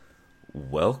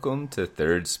Welcome to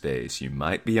Third Space. You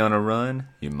might be on a run,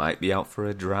 you might be out for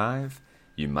a drive,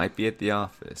 you might be at the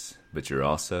office, but you're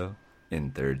also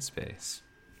in third space.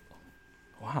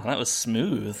 Wow, that was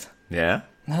smooth. Yeah?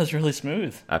 That was really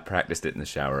smooth. I practiced it in the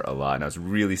shower a lot, and I was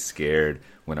really scared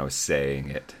when I was saying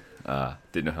it.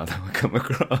 Didn't know how that would come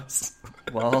across.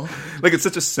 Well, like, it's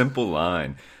such a simple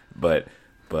line, but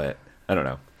I don't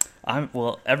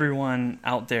know. Everyone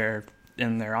out there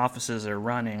in their offices or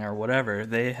running or whatever,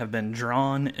 they have been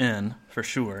drawn in for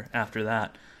sure after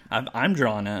that. I'm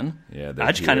drawn in. Yeah,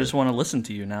 I just kind of just want to listen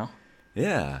to you now.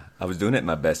 Yeah, I was doing it in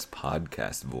my best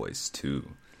podcast voice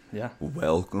too. Yeah.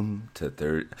 Welcome to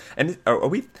Third. And are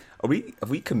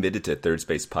we committed to Third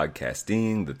Space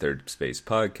podcasting? The Third Space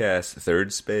podcast,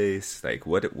 Third Space. Like,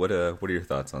 what are your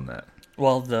thoughts on that?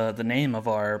 Well, the name of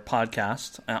our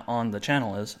podcast on the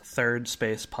channel is Third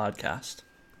Space Podcast.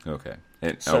 Okay.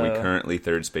 And are we currently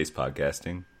Third Space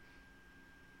podcasting?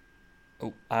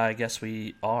 Oh, I guess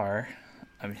we are.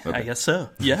 I mean, Okay. I guess so.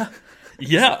 Yeah.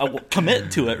 Yeah,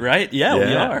 commit to it, right? Yeah,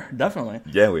 we are, definitely.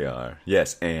 Yeah, we are.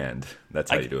 Yes, and.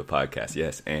 That's how you do a podcast.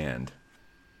 Yes, and.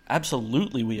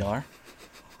 Absolutely we are.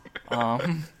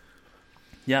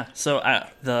 Yeah, so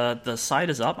the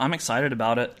site is up. I'm excited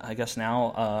about it. I guess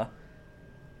now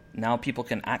people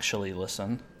can actually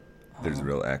listen. There's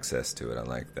real access to it. I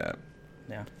like that.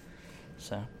 Yeah.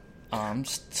 So,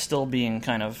 still being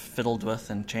kind of fiddled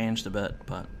with and changed a bit,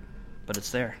 but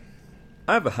it's there.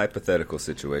 I have a hypothetical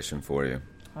situation for you.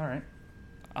 All right.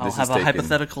 I'll have a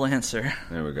hypothetical answer.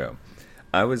 There we go.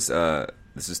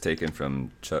 This is taken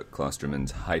from Chuck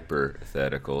Klosterman's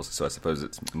Hypertheticals, so I suppose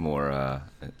it's more,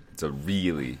 it's a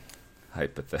really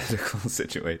hypothetical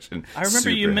situation. I remember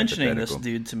you mentioning this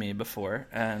dude to me before,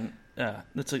 and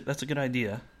that's a good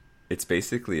idea. It's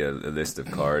basically a list of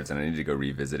cards, and I need to go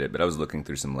revisit it, but I was looking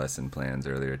through some lesson plans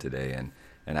earlier today, and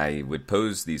I would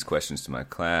pose these questions to my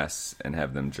class and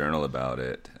have them journal about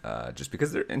it, just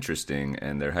because they're interesting,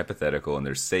 and they're hypothetical, and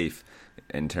they're safe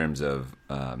in terms of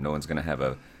no one's going to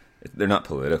have they're not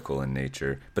political in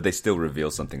nature, but they still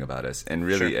reveal something about us. And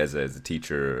really, Sure. as a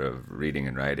teacher of reading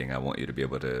and writing, I want you to be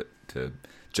able to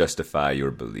justify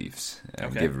your beliefs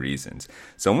and give reasons.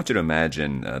 So I want you to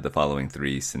imagine the following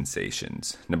three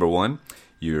sensations. Number one,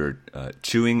 you're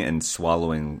chewing and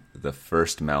swallowing the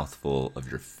first mouthful of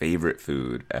your favorite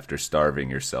food after starving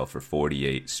yourself for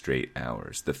 48 straight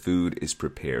hours. The food is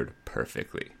prepared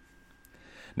perfectly.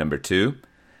 Number two,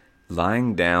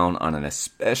 lying down on an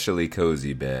especially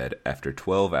cozy bed after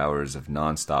 12 hours of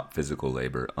nonstop physical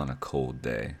labor on a cold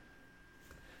day.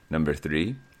 Number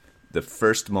three, the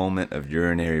first moment of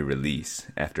urinary release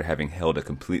after having held a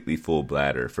completely full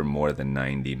bladder for more than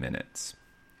 90 minutes.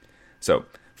 So,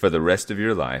 for the rest of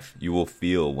your life, you will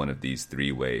feel one of these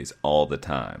three ways all the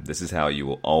time. This is how you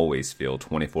will always feel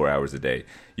 24 hours a day.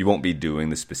 You won't be doing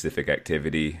the specific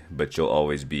activity, but you'll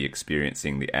always be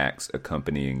experiencing the acts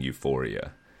accompanying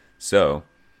euphoria. So,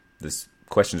 this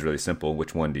question is really simple.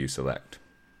 Which one do you select?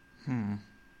 I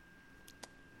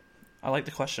like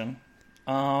the question.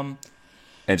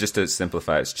 And just to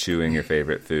simplify, it's chewing your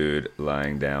favorite food,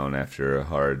 lying down after a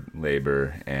hard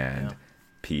labor, and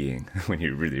peeing when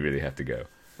you really, really have to go.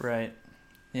 Right.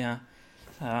 Yeah.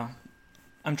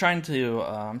 I'm trying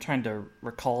to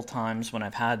recall times when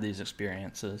I've had these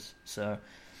experiences. So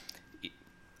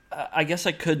I guess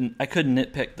I could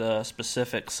nitpick the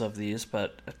specifics of these,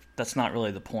 but that's not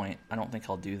really the point. I don't think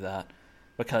I'll do that,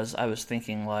 because I was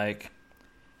thinking, like,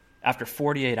 after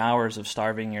 48 hours of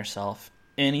starving yourself,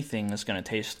 anything is going to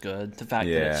taste good. The fact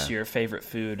that it's your favorite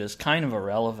food is kind of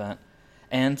irrelevant.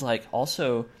 And, like,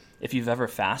 also, if you've ever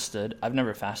fasted, I've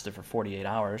never fasted for 48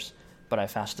 hours, but I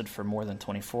fasted for more than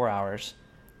 24 hours.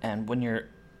 And when you're...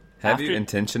 Have you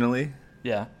intentionally?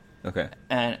 Yeah. Okay.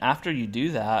 And after you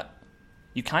do that,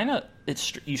 you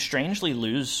you strangely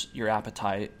lose your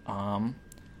appetite,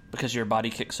 because your body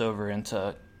kicks over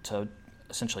into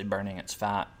essentially burning its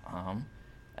fat.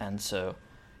 And so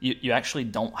you actually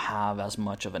don't have as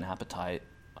much of an appetite.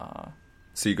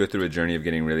 So you go through a journey of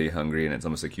getting really hungry, and it's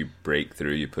almost like you break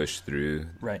through, you push through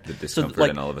the discomfort, so,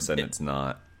 like, and all of a sudden it's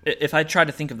not. If I try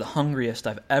to think of the hungriest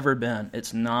I've ever been,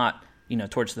 it's not,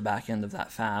 towards the back end of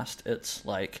that fast. It's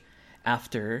like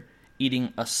after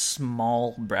eating a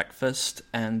small breakfast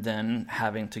and then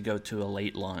having to go to a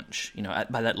late lunch.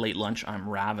 By that late lunch, I'm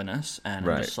ravenous, and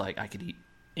I'm just like, I could eat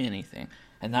anything.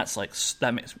 And that's like,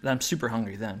 I'm super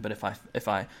hungry then. But if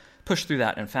I push through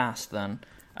that and fast, then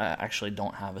I actually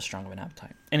don't have as strong of an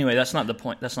appetite. Anyway, that's not the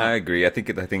point. I agree. I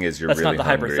think the thing is you're really hungry, not the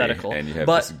hypothetical, and you have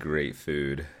this great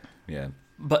food. Yeah.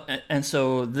 And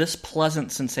so this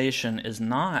pleasant sensation is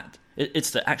not.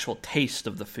 It's the actual taste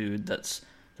of the food that's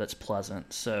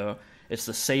pleasant. So It's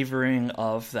the savoring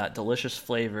of that delicious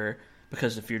flavor,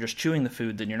 because if you're just chewing the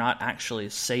food, then you're not actually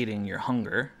sating your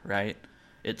hunger, right?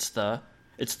 It's the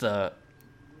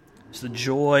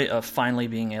joy of finally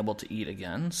being able to eat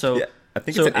again. So yeah, I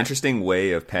think it's an interesting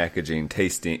way of packaging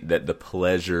tasting that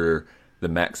the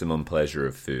maximum pleasure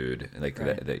of food, like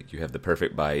right. that you have the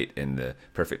perfect bite and the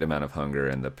perfect amount of hunger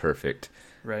and the perfect,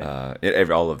 right.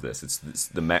 All of this. It's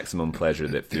the maximum pleasure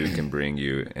that food can bring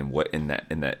you, and what in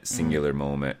that singular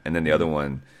moment. And then the other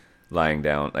one, lying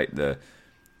down, like I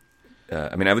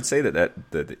would say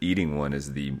that the eating one is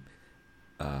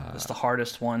it's the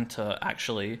hardest one to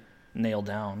actually nail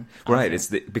down. Right,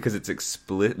 because it's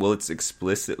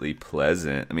explicitly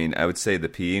pleasant. I mean, I would say the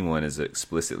peeing one is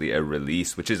explicitly a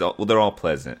release, which is they're all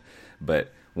pleasant,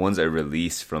 but one's a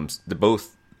release from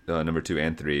both number 2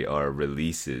 and 3 are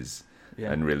releases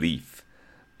and relief.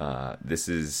 This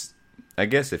is, I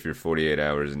guess, if you're 48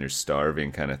 hours and you're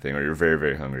starving kind of thing, or you're very,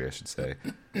 very hungry, I should say.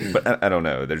 But I don't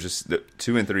know. They're just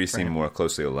 2 and 3 seem more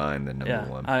closely aligned than number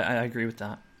 1. I agree with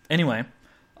that. Anyway.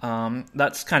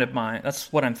 That's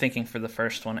that's what I'm thinking for the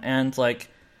first one. And like,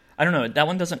 I don't know, that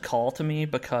one doesn't call to me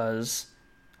because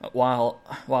while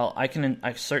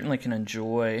I certainly can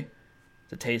enjoy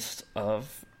the taste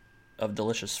of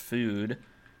delicious food,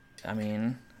 I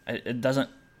mean, it doesn't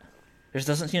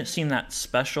seem that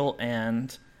special,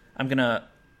 and I'm gonna,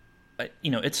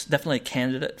 it's definitely a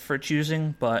candidate for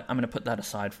choosing, but I'm gonna put that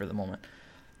aside for the moment.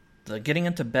 The getting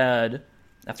into bed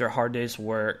after a hard day's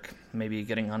work, maybe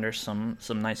getting under some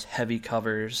nice heavy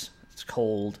covers. It's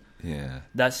cold. Yeah.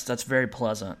 That's very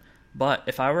pleasant. But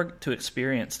if I were to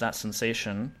experience that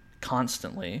sensation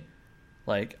constantly,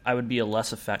 like, I would be a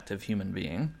less effective human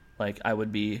being. Like, I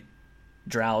would be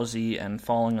drowsy and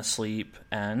falling asleep,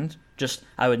 and just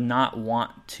I wouldn't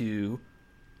want to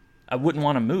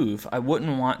move. I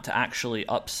wouldn't want to actually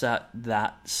upset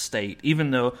that state,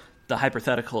 even though the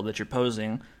hypothetical that you're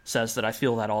posing says that I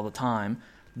feel that all the time.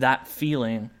 That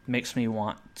feeling makes me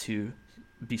want to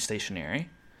be stationary.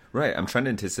 Right. I'm trying to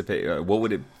anticipate what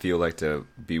would it feel like to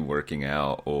be working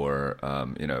out, or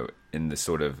in the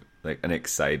sort of like an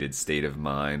excited state of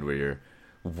mind where you're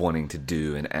wanting to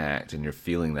do and act, and you're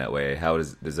feeling that way.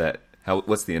 What's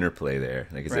the interplay there?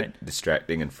 Like, is it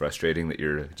distracting and frustrating that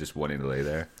you're just wanting to lay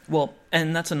there? Well,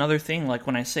 and that's another thing. Like,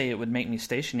 when I say it would make me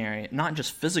stationary, not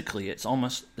just physically, it's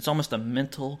almost a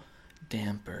mental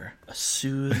damper, a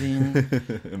soothing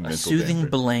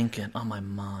blanket on my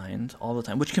mind all the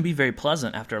time, which can be very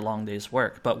pleasant after a long day's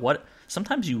work. But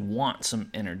sometimes you want some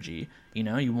energy,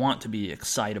 you want to be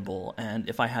excitable. And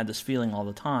if I had this feeling all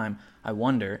the time, I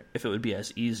wonder if it would be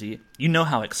as easy. You know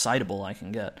how excitable I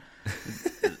can get.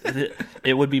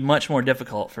 It would be much more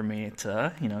difficult for me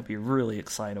to, be really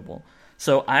excitable.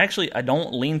 So I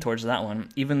don't lean towards that one,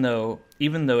 even though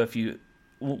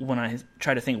when I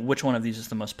try to think which one of these is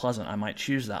the most pleasant, I might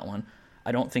choose that one.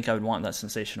 I don't think I would want that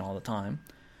sensation all the time.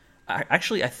 I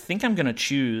think I'm going to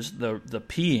choose the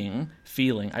peeing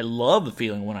feeling. I love the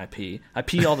feeling when I pee. I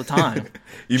pee all the time,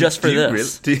 just for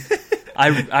this.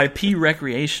 I pee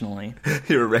recreationally.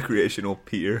 You're a recreational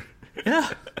peer. Yeah.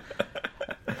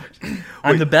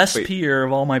 I'm the best peer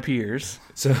of all my peers.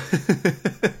 So,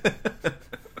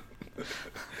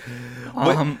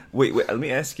 wait. Let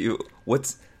me ask you,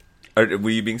 were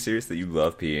you being serious that you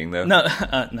love peeing though? No,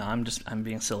 I'm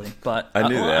being silly. But I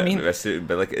knew that.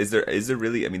 But like, is there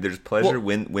really? I mean, there's pleasure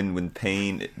when the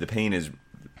pain is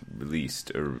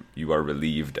released, or you are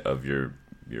relieved of your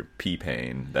pee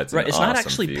pain. That's right. It's awesome not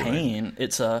actually feeling. Pain.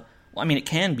 It's it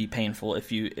can be painful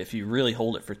if you really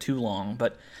hold it for too long.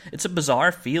 But it's a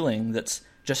bizarre feeling that's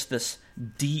just this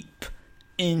deep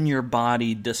in your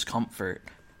body discomfort.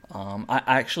 I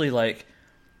actually like.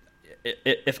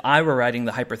 If I were writing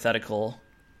the hypothetical,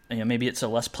 maybe it's a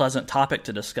less pleasant topic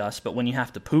to discuss, but when you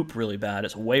have to poop really bad,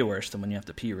 it's way worse than when you have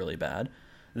to pee really bad.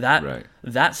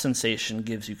 That sensation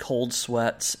gives you cold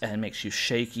sweats and makes you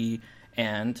shaky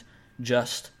and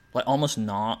just like almost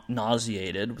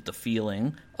nauseated with the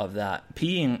feeling of that.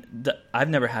 Peeing, I've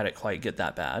never had it quite get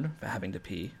that bad, having to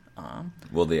pee.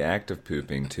 Well, the act of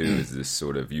pooping, too, is this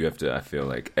sort of, you have to, I feel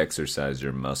like, exercise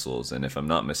your muscles. And if I'm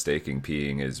not mistaken,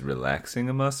 peeing is relaxing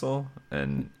a muscle.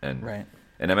 And right.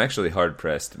 And I'm actually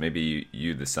hard-pressed. Maybe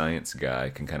you, the science guy,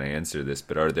 can kind of answer this.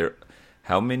 But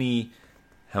how many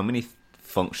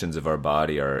functions of our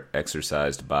body are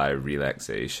exercised by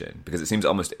relaxation? Because it seems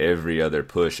almost every other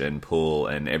push and pull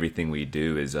and everything we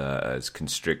do is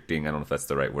constricting. I don't know if that's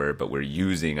the right word, but we're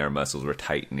using our muscles, we're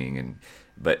tightening.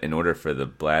 But in order for the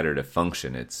bladder to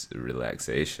function, it's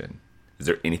relaxation. Is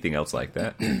there anything else like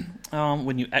that?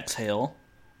 When you exhale,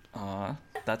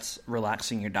 that's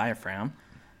relaxing your diaphragm.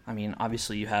 I mean,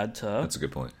 obviously you had to... That's a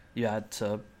good point. You had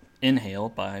to inhale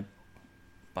by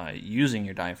using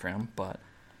your diaphragm, but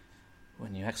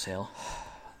when you exhale,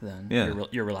 then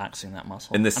you're relaxing that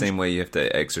muscle. In the same way, you have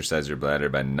to exercise your bladder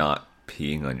by not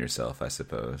peeing on yourself, I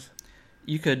suppose.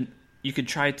 You could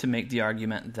try to make the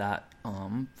argument that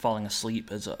falling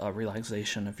asleep is a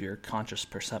relaxation of your conscious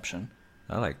perception.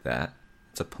 I like that.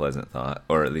 It's a pleasant thought,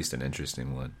 or at least an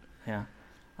interesting one. Yeah,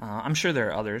 I'm sure there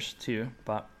are others too,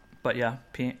 but yeah,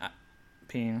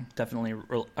 peeing definitely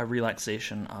a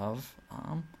relaxation of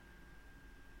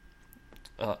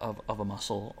a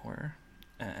muscle,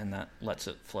 and that lets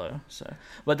it flow. So,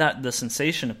 but the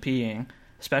sensation of peeing,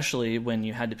 especially when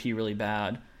you had to pee really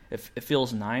bad, it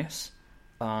feels nice,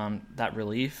 that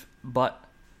relief, but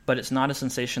it's not a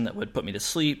sensation that would put me to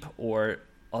sleep or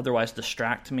otherwise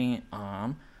distract me.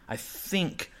 I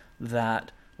think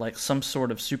that, like some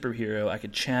sort of superhero, I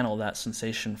could channel that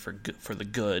sensation for the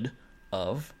good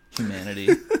of humanity.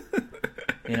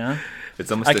 You know,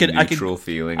 it's almost a neutral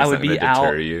feeling. It's not going to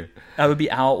deter you. I would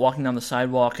be out walking down the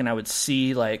sidewalk, and I would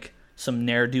see like some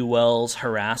ne'er-do-wells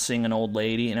harassing an old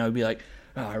lady, and I would be like,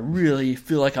 oh, I really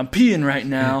feel like I'm peeing right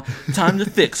now. Time to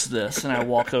fix this. And I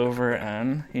walk over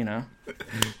and,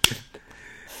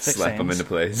 slap them into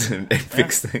place and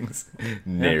fix things.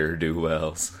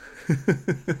 Ne'er-do-wells.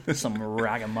 Some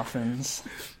ragamuffins.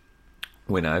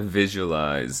 When I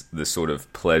visualize the sort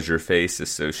of pleasure face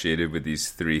associated with these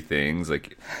three things,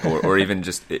 like, or even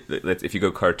just if you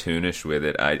go cartoonish with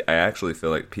it, I actually feel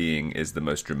like peeing is the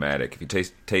most dramatic. If you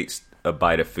taste a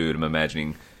bite of food, I'm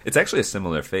imagining it's actually a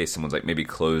similar face. Someone's like maybe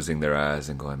closing their eyes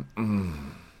and going,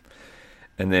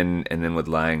 and then with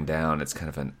lying down, it's kind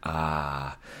of an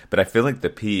ah. But I feel like the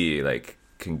pee like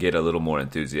can get a little more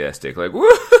enthusiastic, like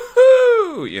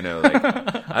woohoo, like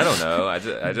I don't know, I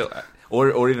just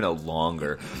or even a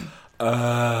longer and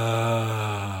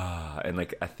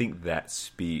like I think that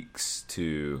speaks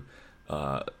to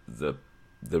the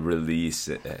release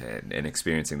and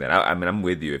experiencing that. I mean, I'm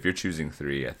with you. If you're choosing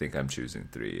 3, I think I'm choosing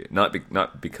 3.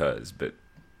 Not because, but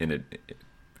in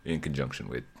conjunction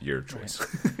with your choice.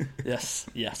 Right.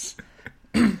 Yes.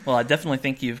 Well, I definitely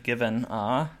think you've given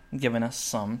us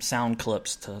some sound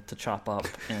clips to chop up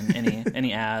in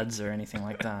any ads or anything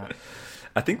like that.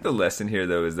 I think the lesson here,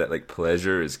 though, is that like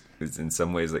pleasure is in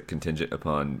some ways like contingent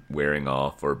upon wearing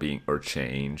off or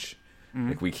change. Mm-hmm.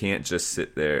 Like we can't just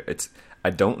sit there. I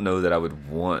don't know that I would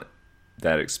want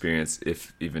that experience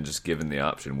if even just given the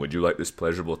option. Would you like this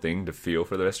pleasurable thing to feel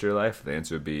for the rest of your life? The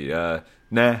answer would be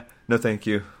nah, no thank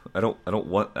you. I don't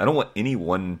want any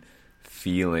one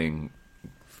feeling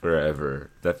forever.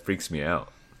 That freaks me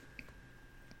out.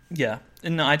 Yeah.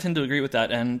 And no, I tend to agree with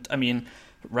that. And I mean,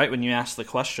 right when you asked the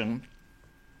question,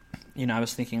 I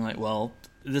was thinking like, well,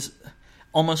 this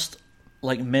almost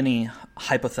like many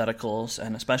hypotheticals,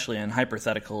 and especially in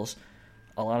hypotheticals,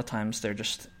 a lot of times they're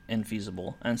just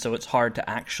infeasible. And so it's hard to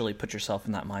actually put yourself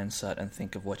in that mindset and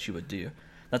think of what you would do.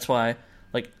 That's why,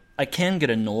 like, I can get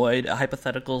annoyed at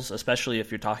hypotheticals, especially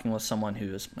if you're talking with someone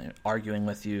who is arguing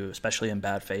with you, especially in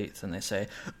bad faith, and they say,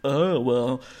 oh,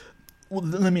 well,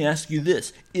 let me ask you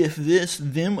this. If this,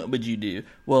 then what would you do?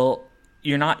 Well,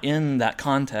 you're not in that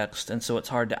context, and so it's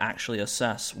hard to actually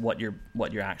assess what your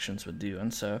actions would do.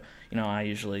 And so, I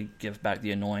usually give back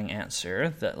the annoying answer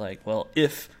that, like, well,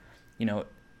 if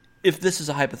this is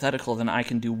a hypothetical, then I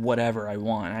can do whatever I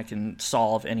want. I can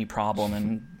solve any problem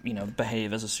and,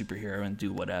 behave as a superhero and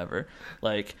do whatever.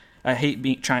 Like, I hate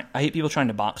people trying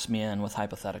to box me in with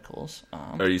hypotheticals.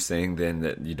 Are you saying then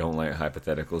that you don't like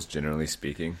hypotheticals, generally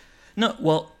speaking? No,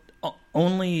 well,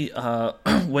 only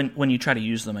when you try to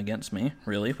use them against me,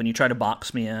 really. When you try to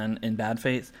box me in bad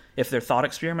faith. If they're thought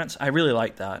experiments, I really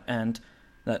like that. And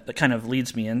that kind of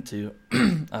leads me into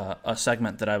a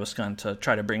segment that I was going to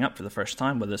try to bring up for the first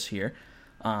time with us here.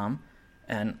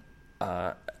 And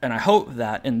I hope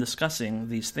that in discussing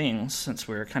these things, since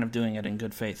we're kind of doing it in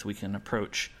good faith, we can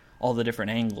approach all the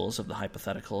different angles of the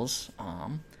hypotheticals.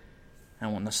 I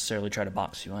won't necessarily try to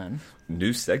box you in.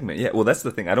 New segment. Yeah, well, that's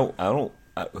the thing. I don't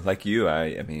like you,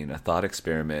 I mean, a thought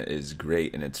experiment is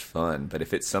great and it's fun, but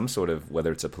if it's some sort of,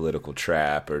 whether it's a political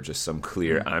trap or just some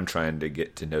clear, I'm trying to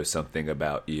get to know something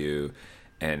about you,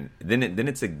 and then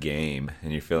it's a game,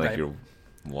 and you feel like you're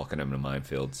walking in a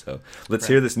minefield. So let's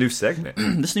hear this new segment.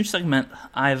 This new segment,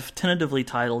 I've tentatively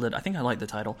titled it, I think I like the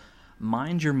title,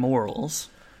 Mind Your Morals.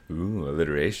 Ooh,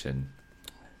 alliteration.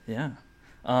 Yeah.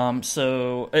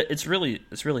 So it's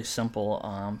really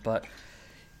simple, but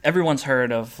everyone's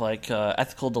heard of like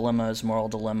ethical dilemmas, moral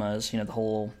dilemmas.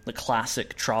 The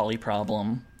classic trolley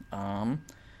problem,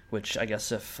 which I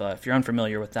guess if you're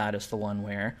unfamiliar with that, is the one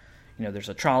where there's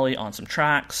a trolley on some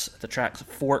tracks. The tracks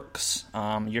forks.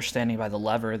 You're standing by the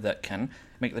lever that can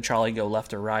make the trolley go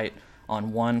left or right.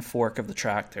 On one fork of the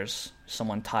track, there's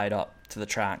someone tied up to the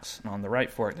tracks. And on the right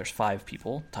fork, there's 5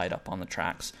 people tied up on the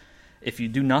tracks. If you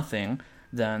do nothing,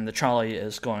 then the trolley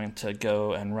is going to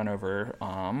go and run over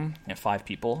 5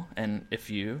 people. And if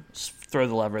you throw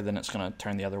the lever, then it's going to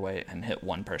turn the other way and hit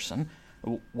one person.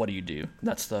 What do you do?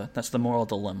 That's the moral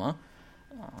dilemma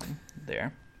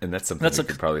there. And that's something we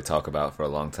could probably talk about for a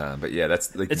long time. But yeah,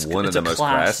 that's one of the most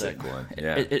classic one.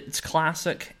 Yeah. It's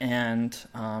classic, and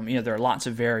there are lots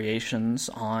of variations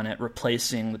on it,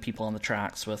 replacing the people on the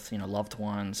tracks with loved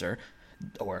ones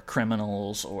or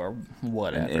criminals or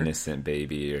whatever, an innocent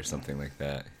baby or something like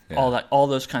that. Yeah. All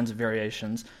those kinds of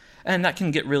variations, and that can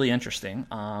get really interesting.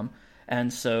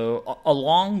 And so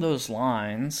along those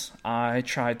lines, I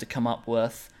tried to come up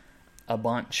with a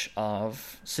bunch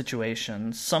of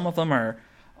situations. Some of them are,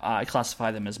 I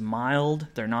classify them as mild.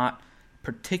 They're not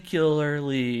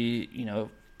particularly,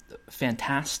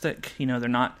 fantastic. They're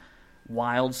not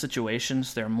wild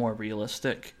situations. They're more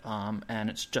realistic. And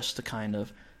it's just to kind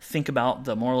of think about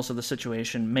the morals of the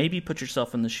situation. Maybe put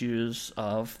yourself in the shoes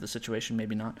of the situation,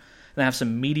 maybe not. And I have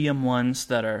some medium ones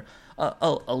that are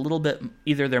a little bit,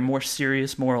 either they're more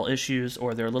serious moral issues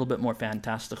or they're a little bit more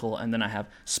fantastical, and then I have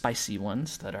spicy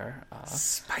ones that are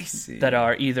spicy, that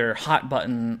are either hot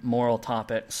button moral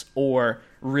topics or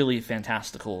really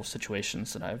fantastical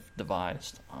situations that I've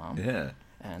devised.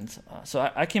 And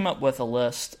so I came up with a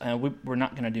list, and we're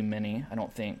not going to do many, I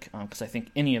don't think, because I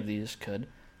think any of these could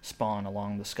spawn a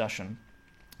long discussion.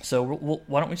 So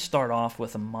why don't we start off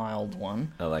with a mild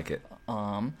one? I like it.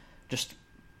 Just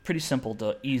pretty simple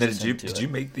to ease us into it. Did you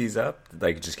make these up?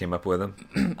 Like, you just came up with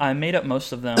them? I made up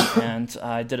most of them, and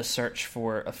I did a search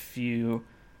for a few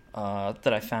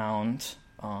that I found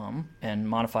and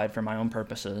modified for my own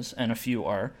purposes, and a few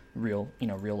are real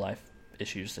life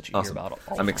issues that you hear about all the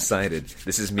time. I'm excited.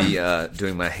 This is me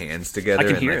doing my hands together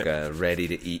and ready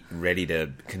to eat, ready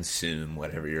to consume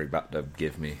whatever you're about to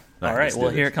give me. All right, well,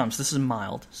 here it comes. This is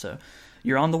mild. So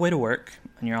you're on the way to work,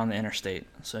 and you're on the interstate.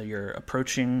 So you're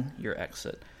approaching your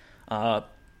exit.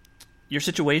 Your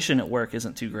situation at work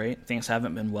isn't too great. Things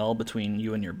haven't been well between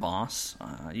you and your boss.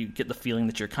 You get the feeling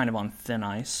that you're kind of on thin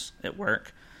ice at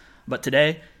work. But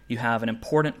today, you have an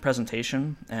important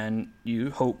presentation, and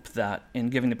you hope that in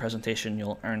giving the presentation,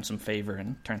 you'll earn some favor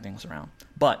and turn things around.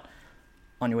 But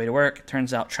on your way to work, it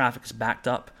turns out traffic is backed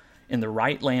up. In the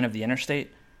right lane of the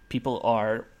interstate, people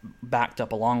are backed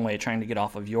up a long way trying to get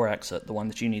off of your exit, the one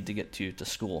that you need to get to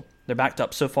school. They're backed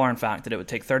up so far, in fact, that it would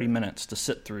take 30 minutes to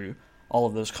sit through all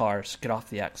of those cars, get off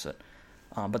the exit.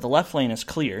 But the left lane is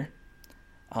clear.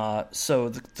 So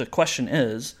the question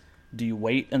is, do you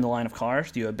wait in the line of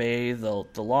cars? Do you obey the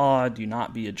law? Do you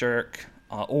not be a jerk?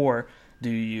 Or do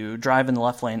you drive in the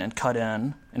left lane and cut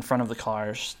in front of the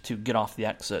cars to get off the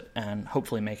exit and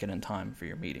hopefully make it in time for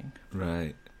your meeting?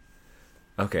 Right.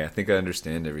 Okay, I think I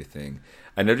understand everything.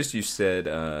 I noticed you said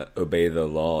obey the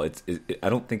law. I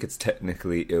don't think it's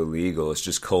technically illegal. It's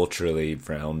just culturally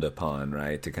frowned upon,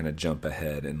 right? To kind of jump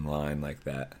ahead in line like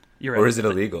that. You're right. Or is it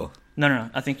illegal? No.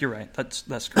 I think you're right. That's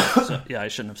correct. So, yeah, I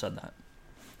shouldn't have said that.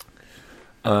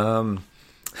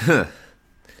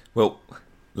 Well,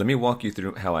 let me walk you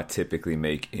through how I typically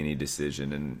make any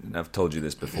decision, and I've told you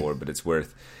this before, but it's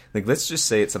worth, let's just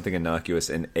say it's something innocuous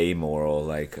and amoral,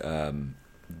 like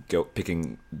go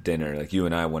picking dinner. Like, you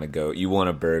and I want to go, you want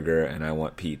a burger and I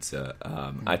want pizza.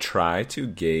 I try to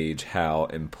gauge how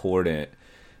important,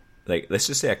 like, let's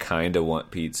just say I kind of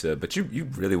want pizza, but you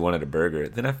really wanted a burger.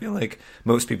 Then I feel like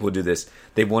most people do this.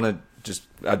 They want to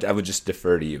I would just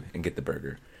defer to you and get the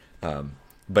burger.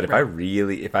 But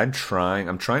if I'm trying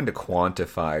to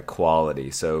quantify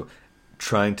quality, so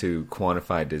trying to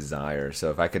quantify desire.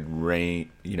 So if I could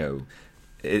rank,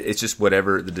 it's just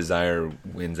whatever the desire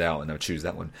wins out, and I'll choose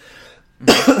that one.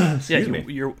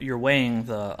 You're weighing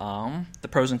the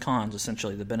pros and cons,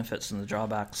 essentially, the benefits and the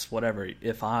drawbacks, whatever.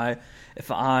 If I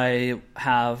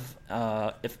have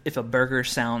if a burger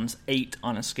sounds 8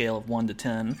 on a scale of 1 to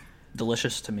 10,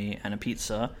 delicious to me, and a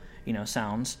pizza,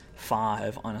 sounds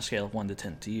 5 on a scale of 1 to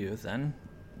 10 to you, then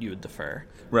you would defer.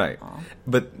 Right.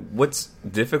 But what's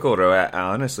difficult, or I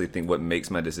honestly think what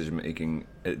makes my decision making,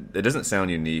 it doesn't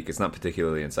sound unique, it's not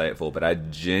particularly insightful, but I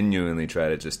genuinely try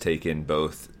to just take in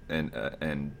both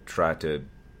and try to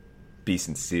be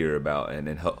sincere about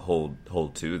and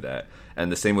hold to that.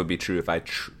 And the same would be true if I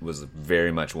was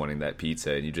very much wanting that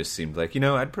pizza and you just seemed like,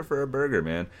 I'd prefer a burger,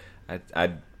 man.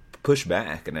 I'd push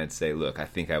back and I'd say, look, I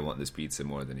think I want this pizza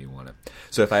more than you want it.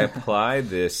 So if I apply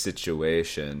this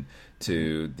situation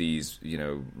to these,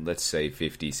 let's say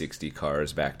 50, 60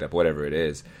 cars backed up, whatever it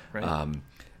is, Right.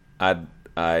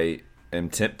 I am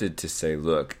tempted to say,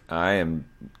 look, I am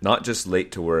not just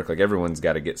late to work. Like, everyone's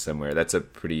got to get somewhere. That's a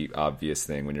pretty obvious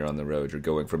thing when you're on the road. You're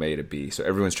going from A to B. So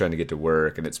everyone's trying to get to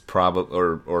work, and it's probably,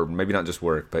 or maybe not just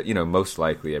work, but, most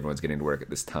likely everyone's getting to work at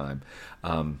this time.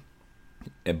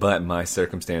 But my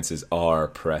circumstances are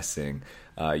pressing.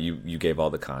 You gave all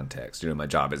the context. My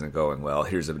job isn't going well.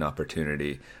 Here's an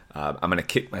opportunity. I'm going to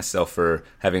kick myself for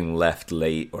having left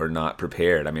late or not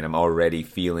prepared. I mean, I'm already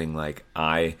feeling like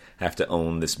I have to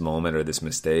own this moment or this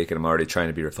mistake, and I'm already trying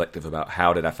to be reflective about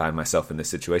how did I find myself in this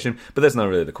situation. But that's not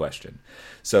really the question.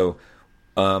 So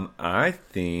I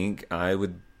think I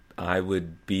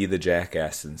would be the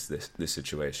jackass in this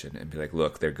situation and be like,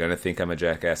 look, they're going to think I'm a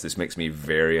jackass. This makes me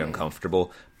very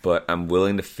uncomfortable, but I'm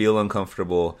willing to feel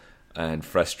uncomfortable and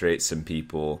frustrate some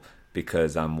people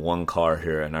because I'm one car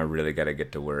here and I really got to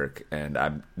get to work, and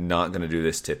I'm not going to do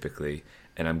this typically,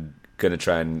 and I'm going to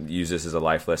try and use this as a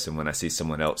life lesson when I see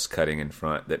someone else cutting in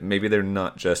front, that maybe they're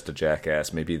not just a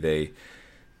jackass, maybe they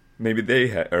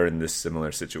are in this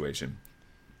similar situation.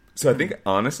 So I think,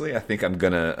 honestly, I'm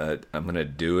gonna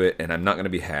do it, and I'm not gonna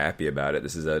be happy about it.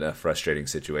 This is a frustrating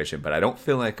situation, but I don't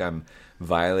feel like I'm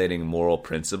violating moral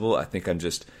principle. I think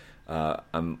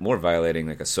I'm more violating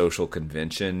like a social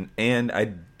convention, and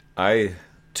I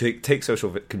take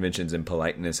social conventions and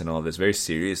politeness and all this very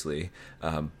seriously,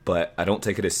 but I don't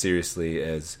take it as seriously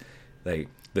as like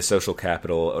the social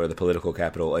capital or the political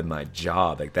capital in my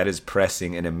job. Like, that is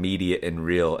pressing and immediate and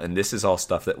real, and this is all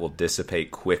stuff that will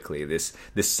dissipate quickly. This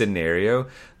scenario,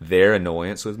 their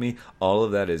annoyance with me, all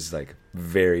of that is like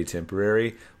very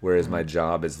temporary, whereas my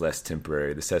job is less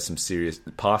temporary. This has some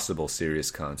possible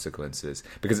serious consequences,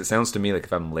 because it sounds to me like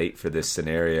if I'm late for this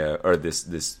scenario or this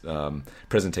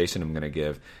presentation I'm going to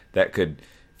give, that could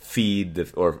feed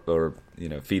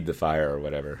feed the fire or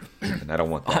whatever, and I don't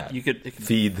want that. It could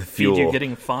feed the fuel. Feed you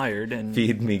getting fired, and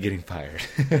feed me getting fired.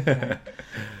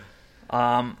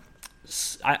 I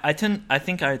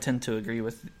think I tend to agree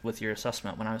with your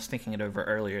assessment. When I was thinking it over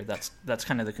earlier, that's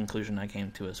kind of the conclusion I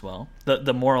came to as well.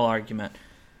 The moral argument,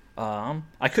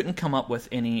 I couldn't come up with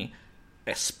any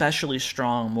especially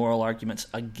strong moral arguments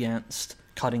against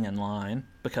cutting in line,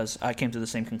 because I came to the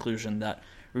same conclusion that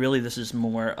really this is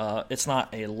more, it's not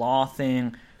a law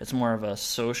thing, it's more of a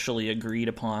socially agreed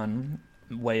upon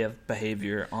way of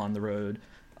behavior on the road.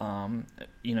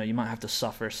 You might have to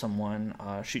suffer someone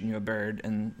shooting you a bird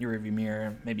in your rearview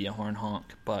mirror, maybe a horn honk,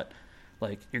 but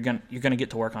like you're gonna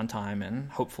get to work on time and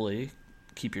hopefully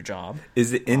keep your job.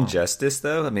 Is it injustice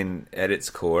though? I mean, at its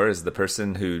core, is the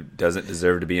person who doesn't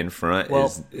deserve to be in front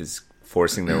is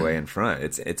forcing their way in front.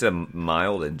 It's a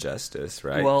mild injustice,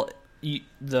 right? Well,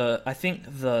 I think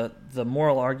the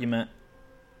moral argument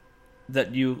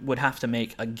that you would have to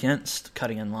make against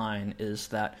cutting in line is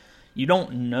that you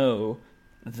don't know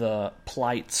the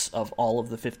plights of all of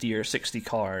the 50 or 60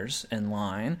 cars in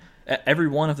line. Every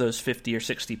one of those 50 or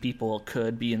 60 people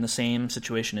could be in the same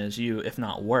situation as you, if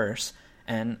not worse,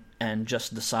 and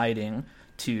just deciding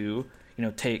to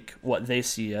take what they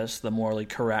see as the morally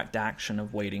correct action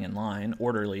of waiting in line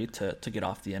orderly to get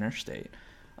off the interstate.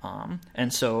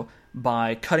 And so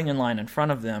by cutting in line in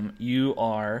front of them,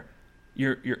 you're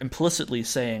implicitly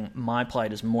saying my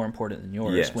plight is more important than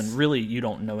yours, yes, when really you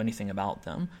don't know anything about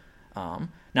them.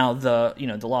 Now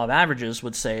the law of averages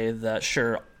would say that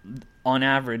sure, on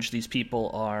average these people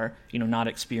are not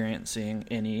experiencing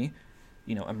any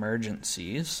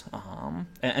emergencies,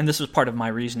 and this was part of my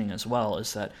reasoning as well,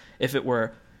 is that if it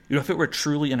were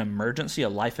truly an emergency, a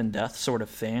life and death sort of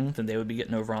thing, then they would be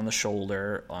getting over on the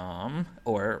shoulder,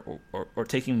 or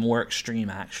taking more extreme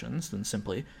actions than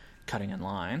simply cutting in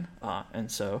line.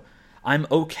 And so I'm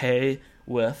okay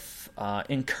with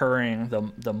incurring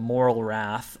the moral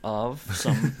wrath of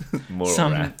some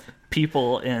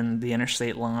people in the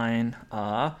interstate line,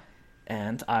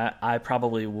 and I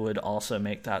probably would also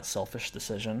make that selfish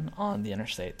decision on the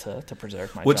interstate to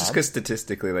preserve my job. Well, just because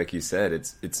statistically, like you said,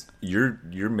 it's you're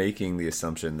making the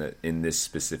assumption that in this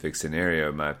specific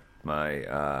scenario, my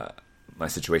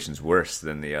situation's worse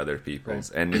than the other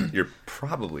people's, right. And you're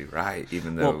probably right,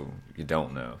 even though you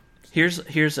don't know.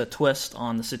 Here's a twist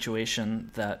on the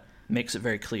situation that makes it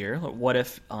very clear. What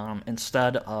if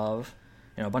instead of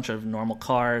a bunch of normal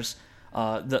cars,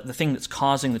 the thing that's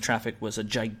causing the traffic was a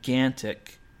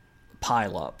gigantic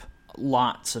pileup,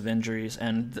 lots of injuries,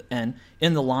 and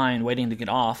in the line waiting to get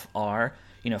off are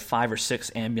 5 or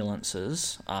 6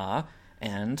 ambulances,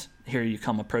 and here you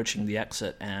come approaching the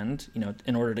exit, and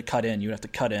in order to cut in, you have to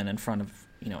cut in front of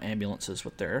ambulances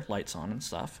with their lights on and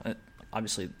stuff.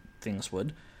 Obviously, things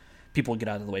would people get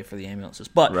out of the way for the ambulances.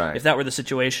 But if that were the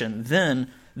situation, then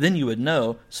you would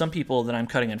know some people that I'm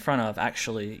cutting in front of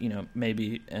actually, may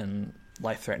be in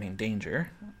life-threatening danger.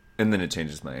 And then it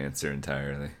changes my answer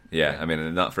entirely. Yeah, I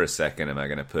mean, not for a second am I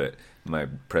going to put my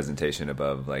presentation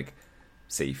above, like,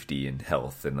 safety and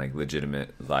health and, like,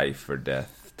 legitimate life or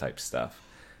death type stuff.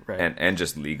 Right. And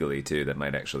just legally, too, that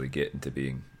might actually get into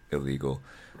being illegal.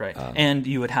 Right. And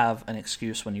you would have an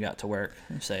excuse when you got to work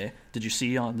and say, did you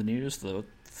see on the news the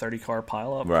 30-car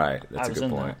pileup? Right, that's a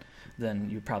good point. Then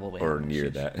you probably or near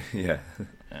that, yeah.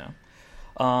 Yeah.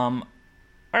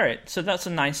 All right, so that's a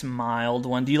nice mild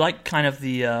one. Do you like kind of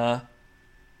the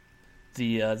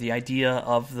idea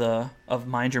of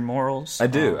mind your morals? I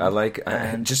do. I like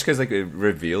just because like it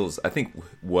reveals. I think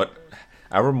what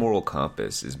our moral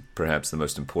compass is perhaps the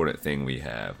most important thing we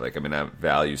have. Like, I mean, I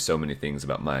value so many things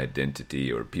about my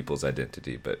identity or people's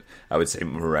identity, but I would say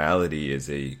morality is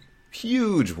a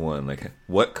huge one. Like,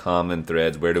 what common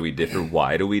threads? Where do we differ?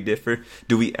 Why do we differ?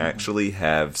 Do we actually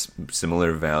have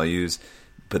similar values,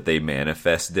 but they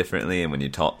manifest differently? And when you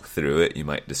talk through it, you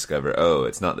might discover, oh,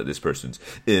 it's not that this person's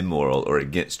immoral or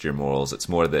against your morals. It's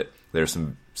more that there's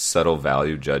some subtle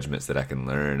value judgments that I can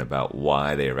learn about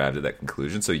why they arrived at that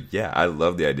conclusion. So, yeah, I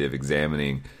love the idea of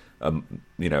examining,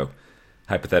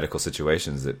 hypothetical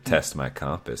situations that test my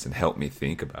compass and help me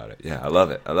think about it. Yeah, I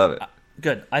love it.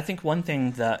 Good. I think one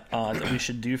thing that we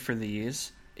should do for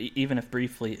these, even if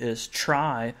briefly, is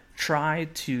try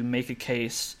to make a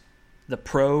case, the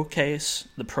pro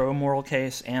moral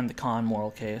case, and the con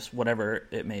moral case, whatever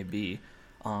it may be,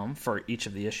 for each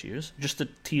of the issues, just to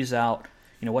tease out,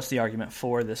 what's the argument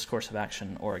for this course of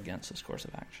action or against this course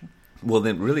of action. Well,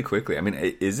 then, really quickly, I mean,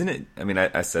 isn't it? I mean,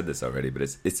 I said this already, but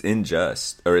it's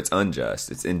unjust.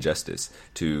 It's injustice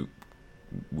to.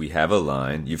 We have a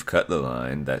line. You've cut the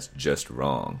line. That's just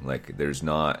wrong. Like, there's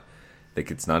not. Like,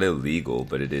 it's not illegal,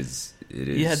 but it is.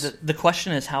 Yeah. The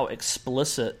question is, how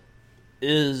explicit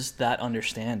is that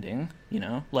understanding?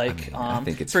 Like, I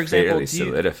think it's for example, fairly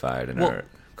solidified in our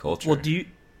culture.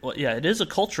 Well, yeah, it is a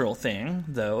cultural thing,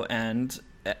 though, and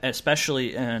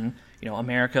especially in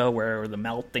America, where the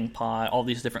melting pot, all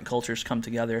these different cultures come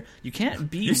together. You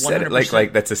can't be. You said 100%... it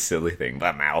like that's a silly thing,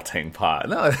 the melting pot.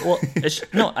 No,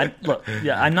 well,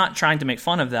 I'm not trying to make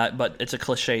fun of that, but it's a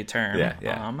cliche term.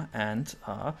 Yeah.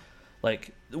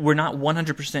 Like, we're not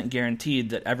 100%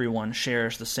 guaranteed that everyone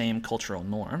shares the same cultural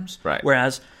norms. Right.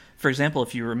 Whereas, for example,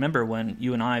 if you remember when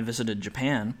you and I visited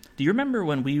Japan, do you remember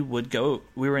when we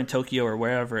were in Tokyo or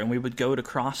wherever, and we would go to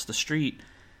cross the street,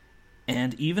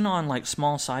 and even on like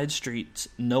small side streets,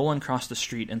 no one crossed the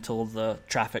street until the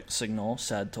traffic signal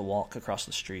said to walk across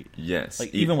the street. Yes.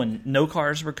 Like, even when no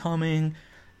cars were coming,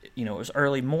 it was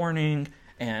early morning,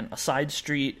 and a side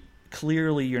street,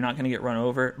 clearly you're not going to get run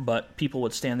over, but people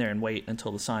would stand there and wait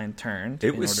until the sign turned.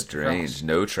 It was strange.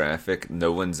 No traffic.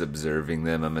 No one's observing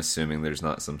them. I'm assuming there's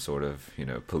not some sort of,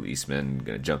 policeman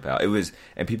going to jump out. It was,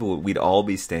 and we'd all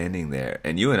be standing there,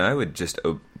 and you and I would just,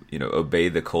 obey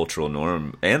the cultural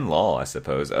norm and law, I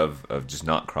suppose, of just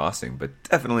not crossing. But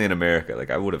definitely in America,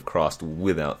 like, I would have crossed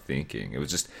without thinking. It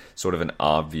was just sort of an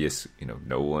obvious,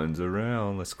 no one's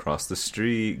around. Let's cross the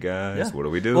street, guys. Yeah. What are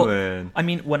we doing? Well, I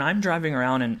mean, when I'm driving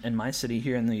around in my city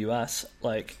here in the U.S.,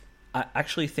 like, I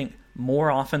actually think more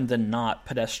often than not,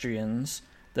 pedestrians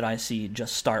that I see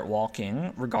just start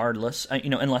walking regardless,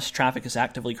 unless traffic is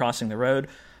actively crossing the road.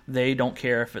 They don't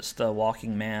care if it's the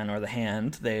walking man or the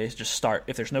hand. They just start.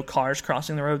 If there's no cars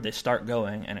crossing the road, they start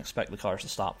going and expect the cars to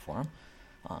stop for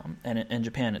them. And in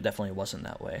Japan, it definitely wasn't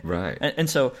that way. Right. And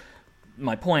so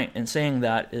my point in saying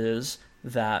that is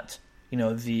that,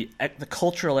 the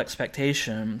cultural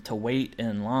expectation to wait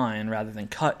in line rather than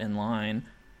cut in line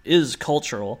is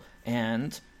cultural.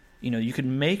 And, you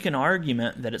can make an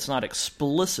argument that it's not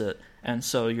explicit, and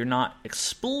so you're not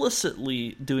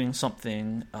explicitly doing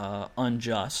something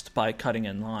unjust by cutting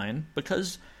in line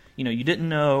because, you didn't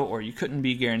know, or you couldn't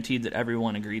be guaranteed that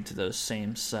everyone agreed to those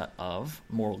same set of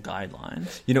moral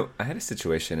guidelines. I had a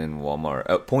situation in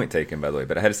Walmart, point taken, by the way,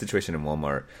 but I had a situation in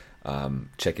Walmart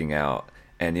checking out,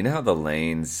 and you know how the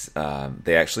lanes,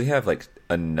 they actually have like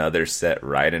another set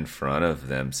right in front of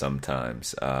them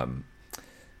sometimes.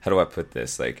 How do I put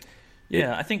this? Like,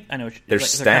 yeah, I think I know. They're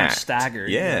stacked. They're kind of staggered.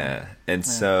 Yeah. And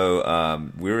so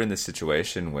we were in this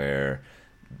situation where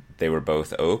they were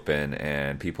both open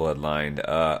and people had lined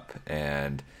up,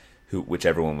 and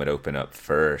whichever one would open up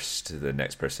first, the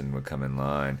next person would come in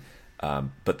line.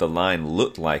 But the line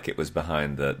looked like it was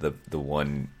behind the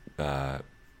one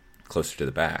closer to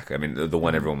the back. I mean, the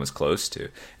one everyone was close to.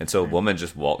 And so a woman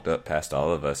just walked up past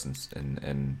all of us,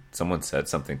 and someone said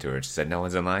something to her. She said, "No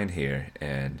one's in line here."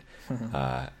 And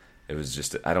it was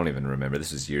just, I don't even remember,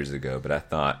 this was years ago, but I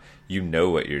thought, you know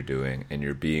what you're doing and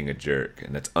you're being a jerk,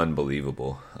 and that's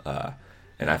unbelievable.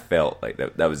 And I felt like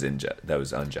that was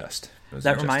unjust.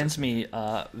 That reminds me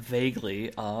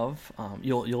vaguely of,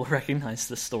 you'll recognize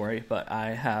this story, but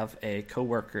I have a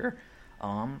coworker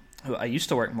who I used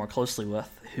to work more closely with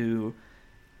who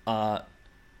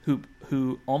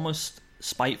almost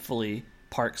spitefully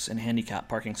parks in handicap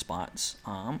parking spots,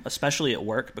 especially at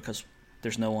work, because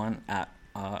there's no one at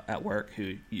work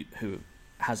who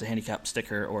has a handicap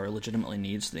sticker or legitimately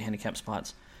needs the handicap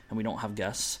spots, and we don't have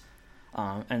guests.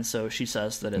 And so she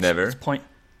says that it's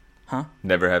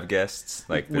Never have guests?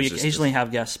 Like we occasionally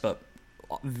have guests, but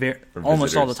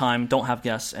almost all the time don't have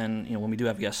guests, and when we do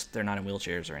have guests, they're not in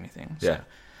wheelchairs or anything. So, yeah.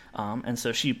 And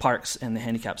so she parks in the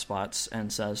handicap spots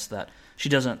and says that she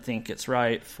doesn't think it's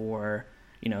right for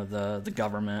the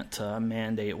government to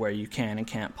mandate where you can and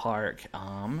can't park,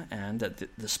 and that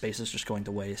the space is just going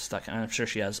to waste. And I'm sure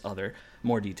she has other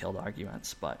more detailed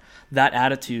arguments, but that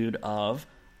attitude of,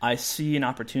 I see an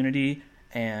opportunity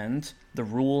and the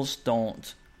rules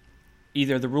don't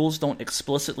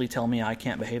explicitly tell me I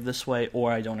can't behave this way,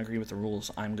 or I don't agree with the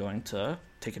rules, I'm going to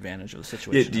take advantage of the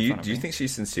situation. Yeah, do you think she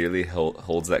sincerely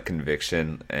holds that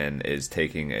conviction and is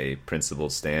taking a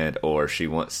principled stand, or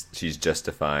she's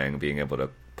justifying being able to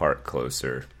park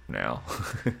closer now?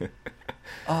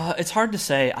 It's hard to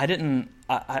say. I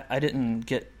didn't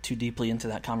get too deeply into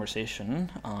that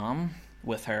conversation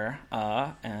with her,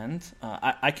 and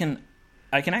I can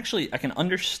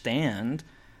understand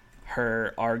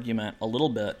her argument a little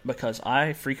bit, because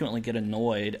I frequently get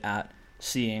annoyed at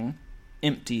seeing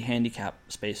empty handicap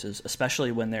spaces,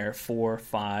 especially when there are 4,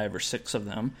 5, or 6 of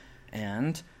them,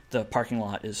 and the parking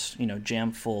lot is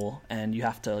jam full, and you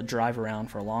have to drive around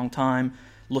for a long time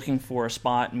looking for a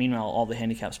spot. Meanwhile, all the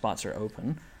handicap spots are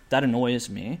open. That annoys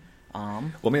me.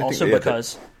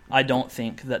 Because I don't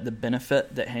think that the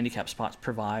benefit that handicap spots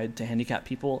provide to handicapped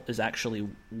people is actually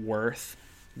worth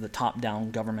the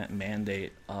top-down government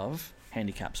mandate of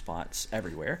handicap spots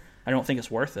everywhere. I don't think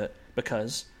it's worth it,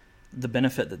 because the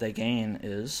benefit that they gain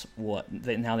is now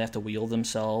they have to wheel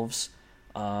themselves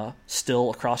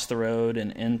still across the road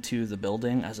and into the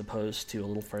building, as opposed to a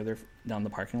little further down the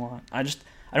parking lot. I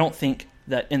don't think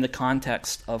that in the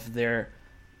context of their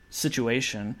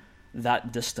situation,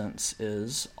 that distance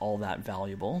is all that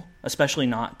valuable,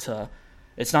 especially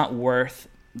it's not worth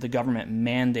the government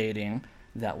mandating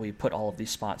that we put all of these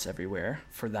spots everywhere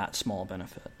for that small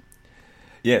benefit.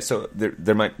 Yeah, so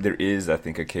there is, I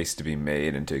think, a case to be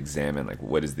made and to examine, like,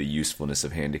 what is the usefulness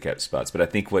of handicap spots. But I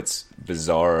think what's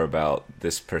bizarre about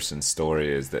this person's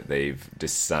story is that they've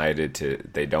decided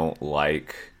they don't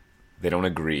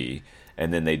agree,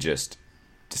 and then they just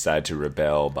decide to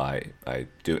rebel by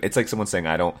doing. It's like someone saying,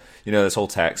 I don't, this whole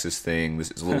taxes thing,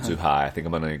 this is a little too high. I think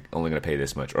I'm only going to pay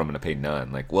this much, or I'm going to pay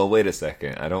none. Like, well, wait a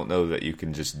second. I don't know that you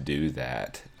can just do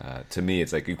that. To me,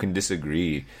 it's like you can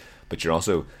disagree, but you're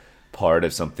also part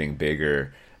of something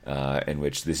bigger, in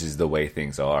which this is the way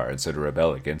things are. And so to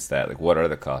rebel against that, like, what are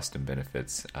the costs and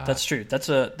benefits? That's true. That's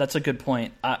a good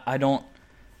point. I don't,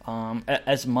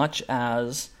 as much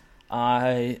as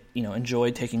I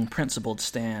enjoy taking principled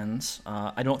stands,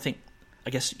 I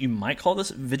guess you might call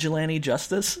this vigilante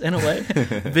justice in a way.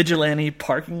 Vigilante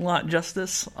parking lot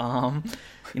justice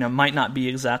might not be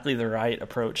exactly the right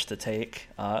approach to take,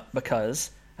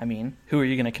 because who are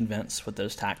you going to convince with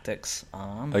those tactics?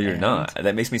 You're not.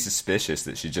 That makes me suspicious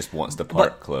that she just wants to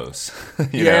park close.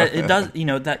 It does.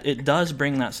 That it does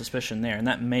bring that suspicion there, and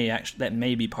that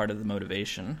may be part of the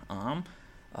motivation.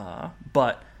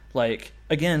 But like,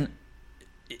 again,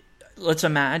 let's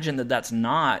imagine that that's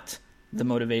not the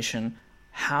motivation.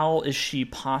 How is she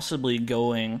possibly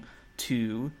going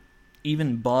to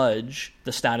even budge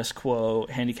the status quo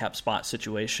handicap spot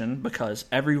situation? Because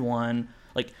everyone,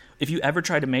 like, if you ever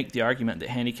try to make the argument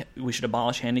that we should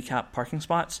abolish handicap parking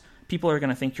spots, people are going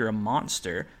to think you're a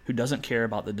monster who doesn't care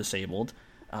about the disabled,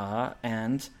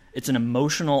 and it's an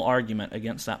emotional argument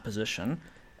against that position.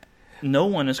 No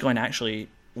one is going to actually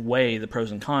weigh the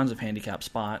pros and cons of handicap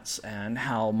spots and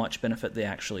how much benefit they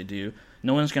actually do.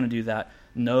 No one's going to do that.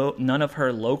 None of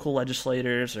her local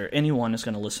legislators or anyone is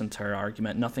going to listen to her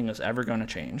argument. Nothing is ever going to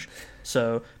change.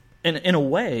 So, in a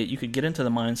way, you could get into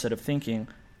the mindset of thinking,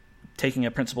 taking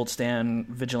a principled stand,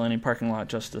 vigilante parking lot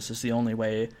justice is the only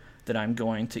way that I'm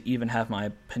going to even have my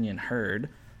opinion heard.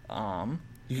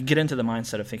 You can get into the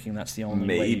mindset of thinking that's the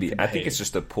only way you can I think it's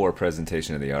just a poor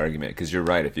presentation of the argument, because you're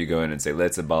right. If you go in and say,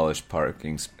 let's abolish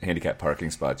handicap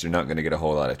parking spots, you're not going to get a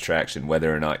whole lot of traction,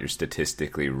 whether or not you're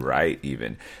statistically right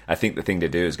even. I think the thing to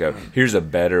do is go, here's a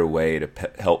better way to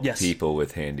help people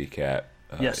with handicap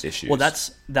yes. issues. Well,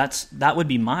 that would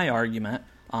be my argument,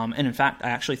 and in fact, I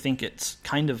actually think it's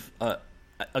kind of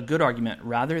a good argument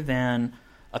rather than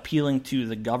appealing to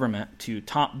the government to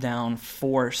top-down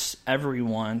force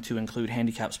everyone to include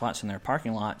handicap spots in their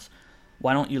parking lots.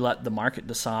 Why don't you let the market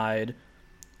decide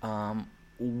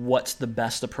what's the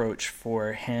best approach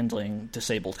for handling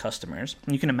disabled customers?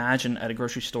 And you can imagine at a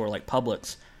grocery store like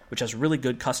Publix, which has really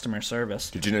good customer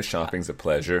service. Did you know shopping's a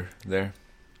pleasure there?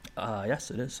 Yes,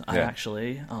 it is. Yeah. I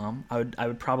actually, I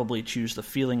would probably choose the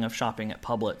feeling of shopping at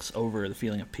Publix over the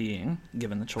feeling of peeing,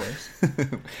 given the choice.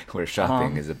 Where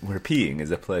peeing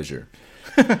is a pleasure.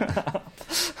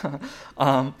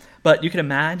 But you can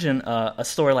imagine a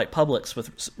store like Publix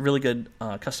with really good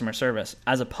customer service,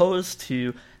 as opposed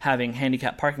to having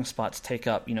handicap parking spots take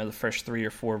up, the first 3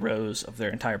 or 4 rows of their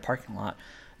entire parking lot.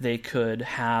 They could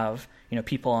have,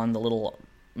 people on the little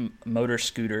motor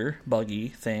scooter buggy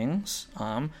things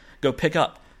go pick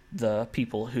up the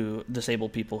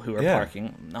disabled people who are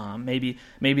parking.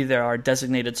 Maybe there are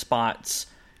designated spots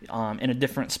in a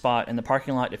different spot in the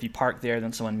parking lot. If you park there,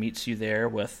 then someone meets you there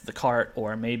with the cart,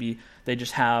 or maybe they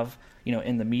just have,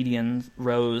 in the median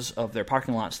rows of their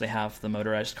parking lots, they have the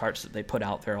motorized carts that they put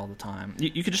out there all the time.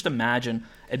 You could just imagine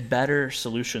a better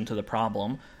solution to the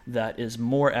problem that is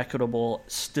more equitable,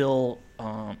 still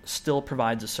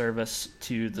provides a service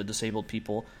to the disabled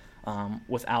people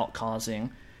without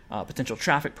causing potential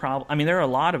traffic problem. I mean, there are a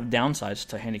lot of downsides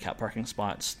to handicap parking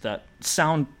spots that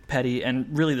sound petty,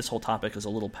 and really this whole topic is a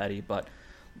little petty, but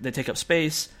they take up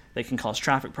space, they can cause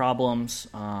traffic problems.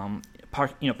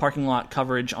 Parking lot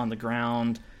coverage on the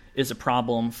ground is a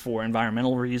problem for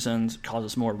environmental reasons. It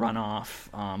causes more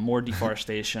runoff, more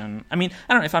deforestation. I mean,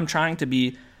 I don't know if I'm trying to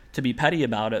be petty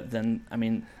about it.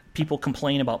 Then people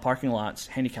complain about parking lots.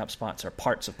 Handicap spots are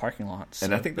parts of parking lots.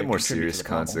 And I think the more serious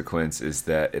consequence is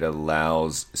that it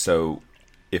allows. So,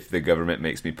 if the government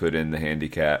makes me put in the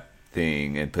handicap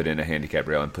thing and put in a handicap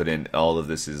rail and put in all of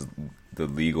this is the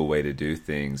legal way to do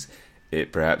things,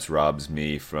 it perhaps robs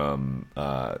me from.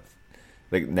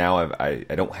 Now I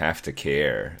don't have to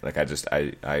care.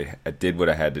 I did what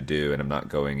I had to do, and I'm not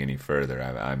going any further.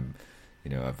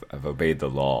 I've obeyed the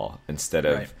law instead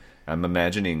of. Right. I'm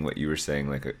imagining what you were saying,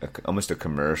 like almost a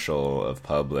commercial of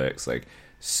Publix, like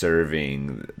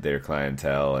serving their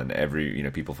clientele and every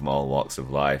people from all walks of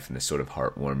life, and this sort of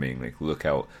heartwarming, like look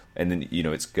how, and then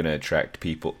it's going to attract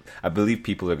people. I believe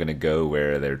people are going to go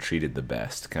where they're treated the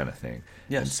best, kind of thing.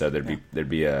 Yes. And so there'd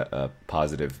be a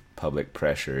positive public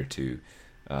pressure to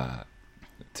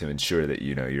ensure that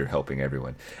you're helping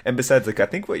everyone. And besides, I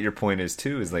think what your point is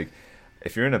too is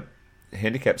if you're in a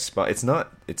handicapped spot, it's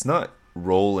not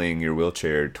rolling your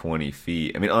wheelchair 20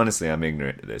 feet. I mean, honestly, I'm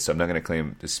ignorant to this, so I'm not going to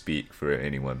claim to speak for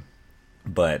anyone.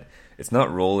 But it's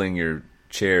not rolling your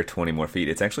chair 20 more feet.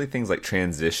 It's actually things like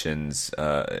transitions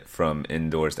from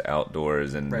indoors to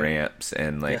outdoors and ramps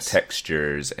and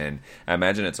textures. And I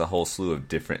imagine it's a whole slew of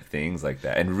different things like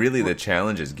that. And really the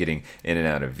challenge is getting in and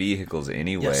out of vehicles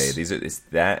anyway. Yes.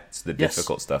 That's the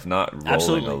difficult stuff, not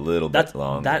rolling a little bit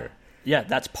longer.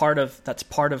 That's part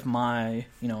of my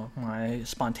my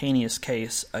spontaneous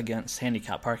case against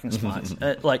handicap parking spots.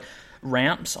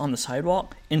 Ramps on the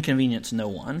sidewalk inconvenience no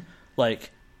one.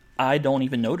 I don't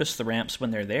even notice the ramps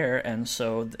when they're there, and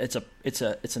so it's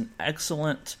an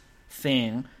excellent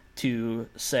thing to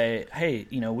say, hey,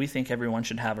 we think everyone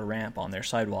should have a ramp on their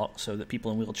sidewalk so that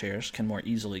people in wheelchairs can more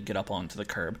easily get up onto the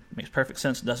curb. It makes perfect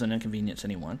sense. It doesn't inconvenience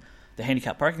anyone. The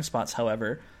handicap parking spots,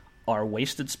 however, are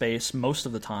wasted space most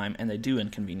of the time, and they do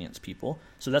inconvenience people.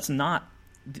 So that's not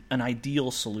an ideal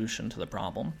solution to the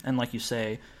problem. And like you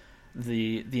say,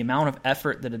 the amount of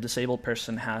effort that a disabled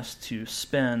person has to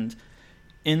spend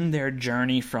in their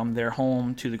journey from their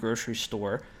home to the grocery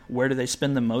store, where do they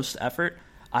spend the most effort?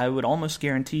 I would almost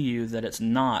guarantee you that it's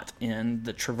not in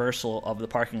the traversal of the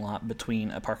parking lot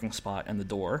between a parking spot and the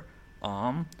door.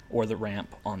 Or the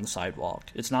ramp on the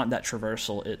sidewalk. It's not that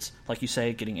traversal. It's, like you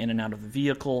say, getting in and out of the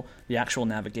vehicle, the actual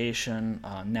navigation,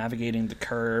 navigating the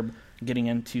curb, getting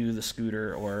into the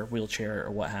scooter or wheelchair or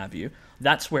what have you.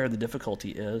 That's where the difficulty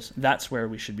is. That's where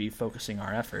we should be focusing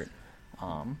our effort.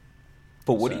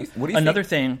 But what do you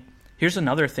think? Here's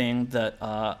another thing that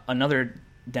another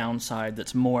downside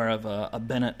that's more of a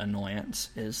Bennett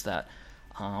annoyance is that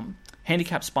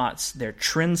handicap spots, they're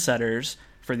trendsetters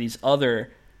for these other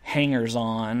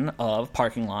hangers-on of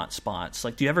parking lot spots.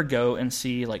 Do you ever go and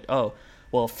see the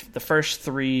first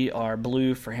 3 are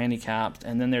blue for handicapped,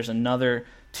 and then there's another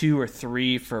 2 or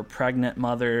 3 for pregnant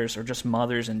mothers or just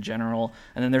mothers in general,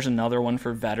 and then there's another one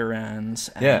for veterans,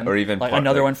 and or even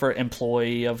another one for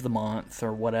employee of the month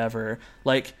or whatever.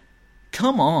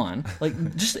 come on,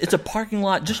 like, just, it's a parking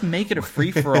lot, just make it a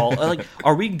free-for-all. Like,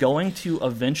 are we going to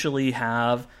eventually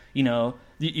have, you know,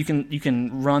 you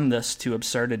can run this to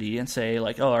absurdity and say,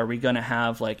 like, oh, are we going to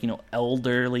have, like, you know,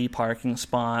 elderly parking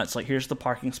spots? Like, here's the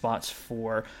parking spots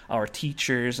for our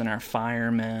teachers and our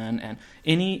firemen and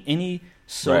any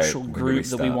social group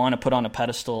that we want to put on a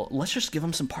pedestal. Let's just give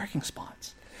them some parking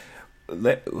spots.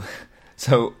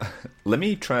 So let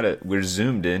me try to, we're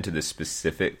zoomed into the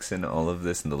specifics and all of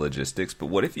this and the logistics, but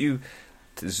what if you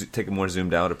take a more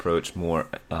zoomed out approach, more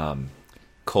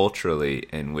culturally,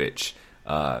 in which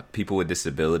people with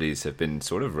disabilities have been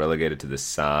sort of relegated to the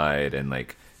side and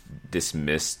like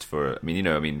dismissed for,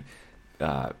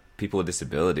 people with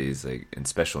disabilities, like, and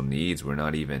special needs were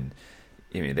not even,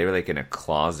 they were like in a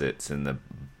closets in the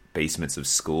basements of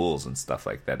schools and stuff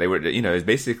like that. They were, it's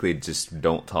basically just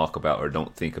don't talk about or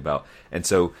don't think about. And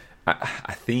so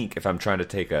I think if I'm trying to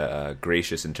take a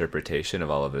gracious interpretation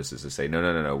of all of this is to say,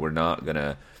 no, we're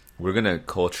going to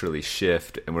culturally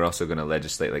shift, and we're also going to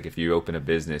legislate. Like, if you open a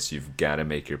business, you've got to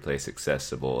make your place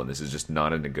accessible, and this is just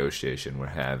not a negotiation we're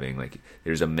having. Like,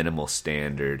 there's a minimal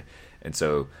standard. And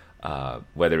so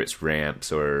whether it's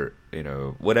ramps or,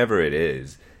 whatever it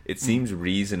is, it seems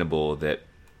reasonable that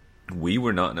we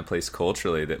were not in a place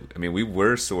culturally that, we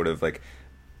were sort of like,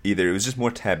 either it was just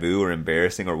more taboo or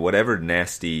embarrassing or whatever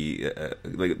nasty,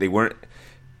 like they weren't,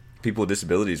 people with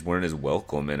disabilities weren't as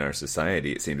welcome in our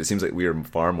society. It seems like we are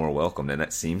far more welcome, and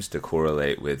that seems to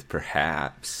correlate with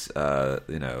perhaps,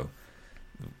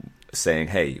 saying,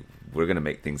 hey, we're going to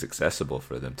make things accessible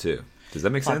for them too. Does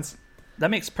that make sense?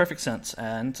 That makes perfect sense,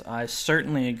 and I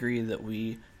certainly agree that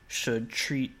we should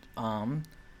treat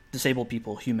disabled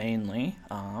people humanely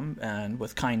and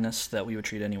with kindness that we would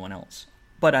treat anyone else.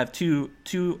 But I have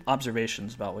two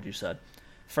observations about what you said.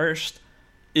 First,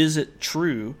 is it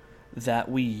true that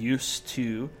we used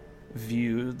to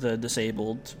view the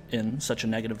disabled in such a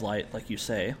negative light, like you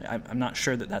say? I'm not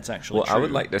sure that that's actually true. Well, I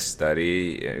would like to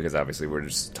study, because obviously we're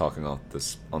just talking on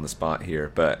the spot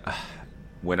here, but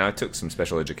when I took some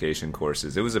special education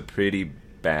courses, it was a pretty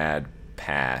bad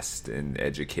past in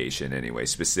education anyway,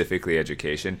 specifically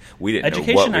education. We didn't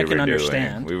know what we were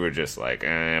doing. We were just like,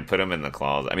 put them in the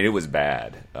closet. It was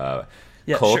bad.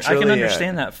 Yeah, sure, I can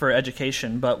understand that for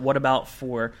education, but what about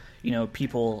for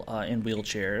people in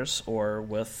wheelchairs or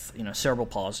with cerebral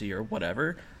palsy or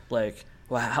whatever? Like,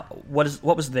 what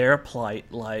was their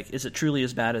plight like? Is it truly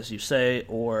as bad as you say,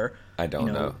 or I don't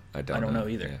know. I don't know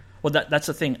either. Yeah. Well, that's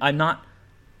the thing.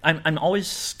 I'm always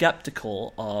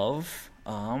skeptical of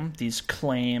these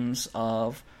claims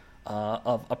of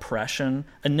oppression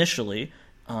initially.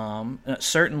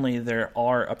 Certainly there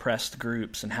are oppressed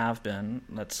groups and have been,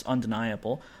 that's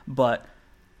undeniable, but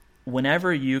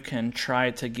whenever you can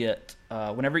try to get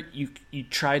whenever you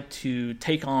try to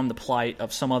take on the plight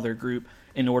of some other group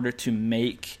in order to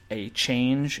make a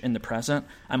change in the present,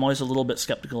 I'm always a little bit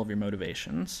skeptical of your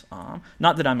motivations.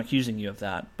 Not that I'm accusing you of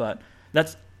that, but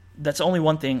that's only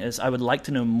one thing. Is I would like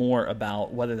to know more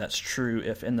about whether that's true,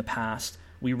 if in the past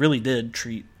we really did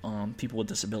treat people with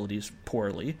disabilities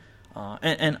poorly.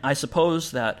 And I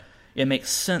suppose that it makes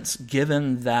sense,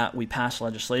 given that we passed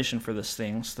legislation for these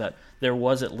things, that there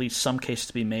was at least some case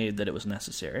to be made that it was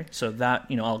necessary. So that,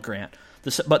 I'll grant.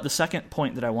 But the second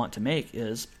point that I want to make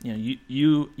is,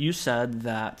 you said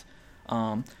that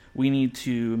we need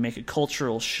to make a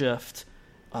cultural shift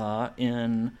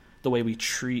in the way we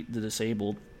treat the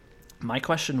disabled. My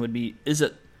question would be, is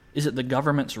it the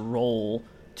government's role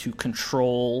to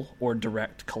control or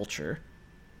direct culture?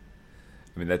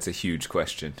 That's a huge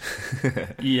question.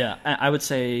 Yeah, I would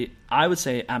say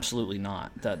absolutely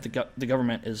not. That the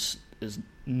government is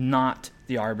not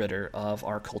the arbiter of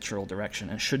our cultural direction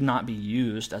and should not be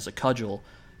used as a cudgel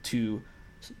to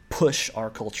push our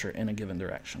culture in a given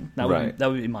direction. That would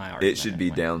be my argument. It should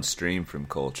be downstream from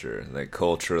culture. Like,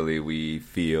 culturally, we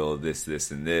feel this,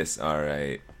 and this. All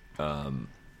right.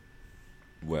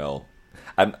 Well,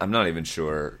 I'm not even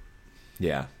sure.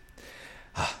 Yeah.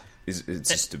 It's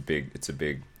just a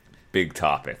big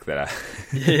topic that I.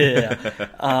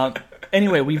 Yeah.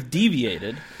 Anyway, we've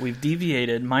deviated.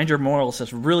 Mind Your Morals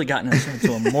has really gotten us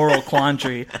into a moral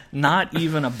quandary. Not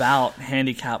even about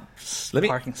handicapped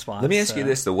parking spots. Let me ask you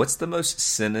this though: what's the most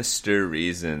sinister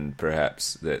reason,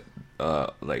 perhaps, that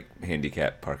like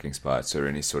handicapped parking spots or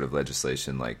any sort of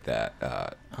legislation like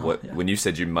that? When you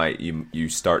said you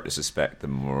start to suspect the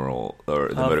moral or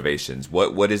the motivations?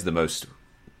 What is the most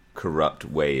corrupt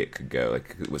way it could go?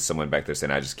 Like, was someone back there saying,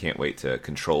 I just can't wait to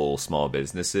control small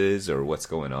businesses, or what's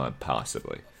going on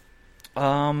possibly?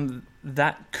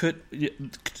 that could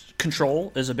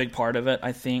control is a big part of it.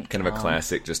 I think kind of a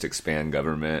classic, just expand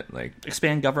government, like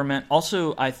expand government.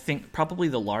 Also, I think probably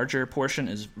the larger portion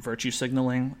is virtue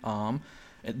signaling.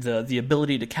 The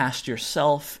ability to cast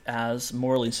yourself as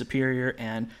morally superior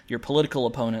and your political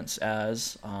opponents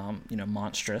as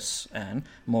monstrous and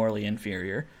morally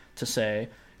inferior, to say,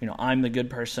 I'm the good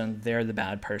person, they're the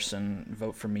bad person,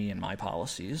 vote for me and my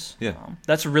policies. Yeah.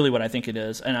 That's really what I think it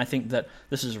is. And I think that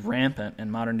this is rampant in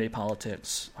modern day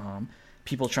politics.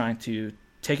 People trying to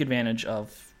take advantage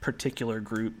of particular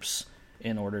groups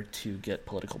in order to get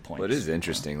political points. Well, it is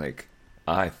interesting. Like,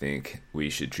 I think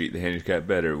we should treat the handicapped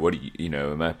better. What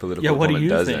do my political opponent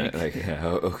doesn't. Like,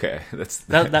 okay,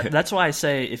 that's why I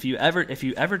say if you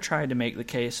ever try to make the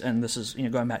case, and this is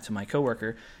going back to my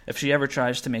coworker, if she ever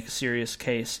tries to make a serious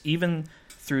case, even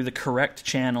through the correct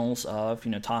channels of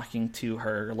talking to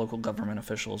her local government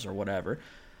officials or whatever,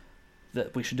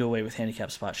 that we should do away with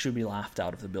handicap spots, should be laughed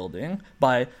out of the building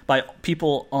by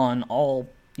people on all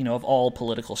of all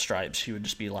political stripes. She would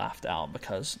just be laughed out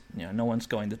because no one's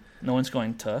going to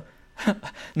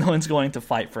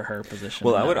fight for her position.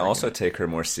 Well, I would also take her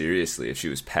more seriously if she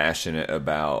was passionate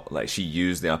about, like, she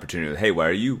used the opportunity. Hey, why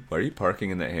are you parking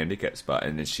in that handicap spot?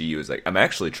 And then she was like, I'm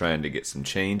actually trying to get some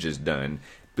changes done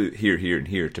here, and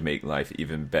here to make life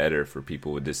even better for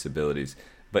people with disabilities.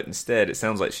 But instead, it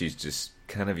sounds like she's just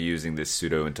kind of using this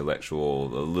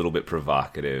pseudo-intellectual, a little bit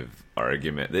provocative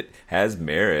argument that has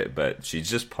merit, but she's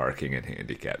just parking in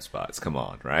handicap spots. Come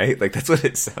on, right? Like, that's what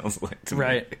it sounds like to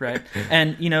me. Right.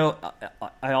 And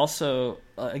I also,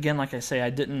 again, like I say, I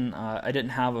didn't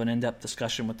have an in-depth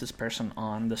discussion with this person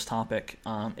on this topic.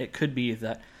 It could be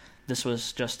that this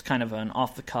was just kind of an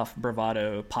off-the-cuff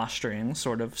bravado posturing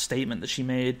sort of statement that she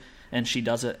made, and she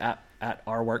does it at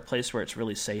our workplace where it's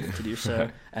really safe to do so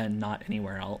and not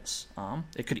anywhere else.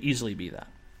 It could easily be that.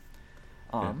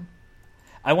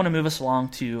 I want to move us along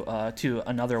to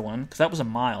another one, because that was a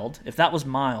mild. If that was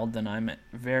mild, then I'm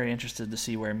very interested to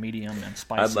see where medium and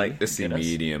spicy I'd like to see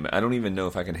medium. I don't even know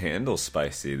if I can handle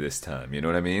spicy this time. You know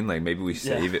what I mean? Like, maybe we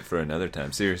save it for another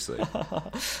time. Seriously.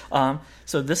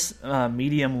 So this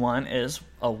medium one is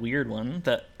a weird one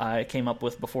that I came up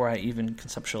with before I even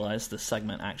conceptualized this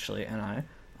segment, actually, and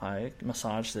I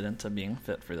massaged it into being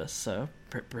fit for this. So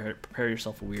prepare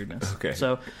yourself for weirdness. Okay.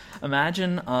 So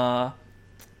imagine...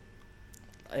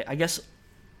 I guess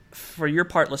for your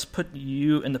part, let's put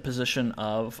you in the position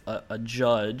of a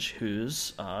judge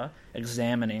who's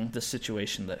examining the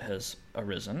situation that has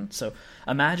arisen. So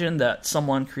imagine that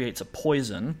someone creates a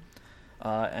poison,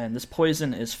 and this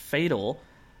poison is fatal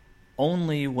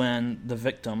only when the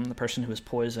victim, the person who is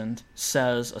poisoned,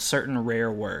 says a certain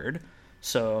rare word.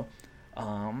 So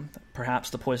perhaps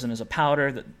the poison is a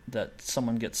powder that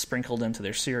someone gets sprinkled into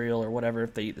their cereal or whatever.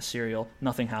 If they eat the cereal,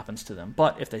 nothing happens to them.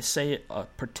 But if they say a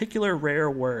particular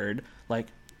rare word, like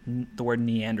the word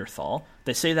Neanderthal,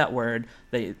 they say that word,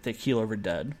 they keel over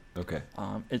dead. Okay.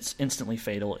 It's instantly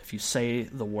fatal if you say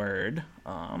the word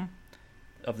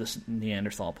of this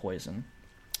Neanderthal poison.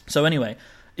 So anyway,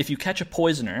 if you catch a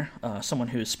poisoner, someone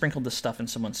who has sprinkled this stuff in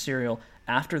someone's cereal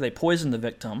after they poison the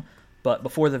victim, but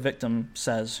before the victim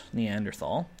says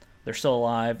Neanderthal, they're still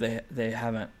alive, they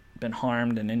haven't been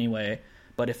harmed in any way,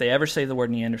 but if they ever say the word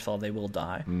Neanderthal, they will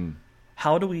die.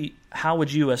 How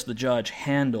would you as the judge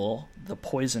handle the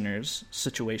poisoner's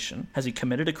situation? Has he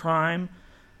committed a crime?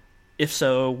 If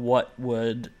so, what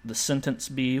would the sentence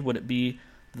be? Would it be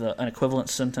an equivalent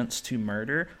sentence to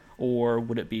murder, or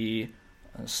would it be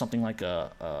something like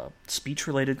a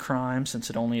speech-related crime, since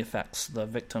it only affects the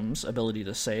victim's ability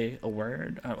to say a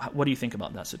word? What do you think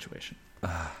about that situation?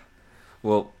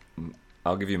 Well,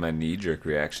 I'll give you my knee-jerk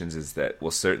reactions is that,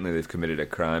 well, certainly they've committed a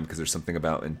crime because there's something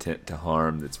about intent to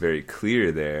harm that's very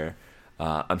clear there.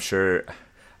 I'm sure,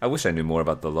 I wish I knew more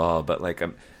about the law, but like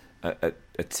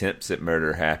attempts at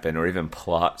murder happen, or even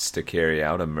plots to carry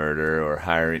out a murder,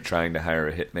 or trying to hire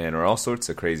a hitman, or all sorts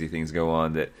of crazy things go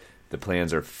on that the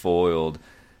plans are foiled,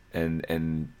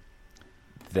 and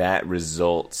that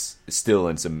results still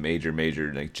in some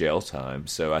major like jail time.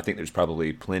 So I think there's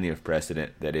probably plenty of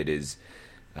precedent that it is,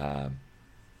 bad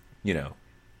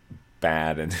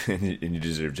and you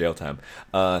deserve jail time.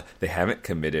 They haven't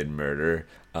committed murder.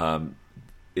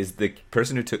 Is the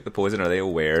person who took the poison, are they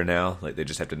aware now? Like, they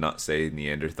just have to not say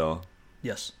Neanderthal?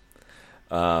 Yes.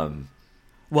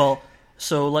 Well,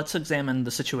 so let's examine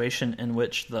the situation in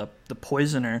which the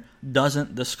poisoner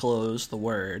doesn't disclose the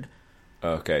word.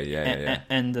 Okay, yeah.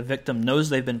 And the victim knows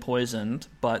they've been poisoned,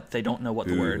 but they don't know what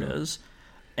the word is.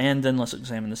 And then let's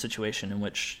examine the situation in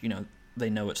which, they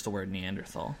know it's the word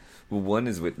Neanderthal. Well, one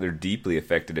is they're deeply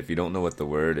affected if you don't know what the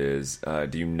word is.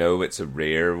 Do you know it's a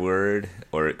rare word,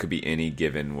 or it could be any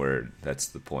given word? That's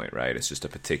the point, right? It's just a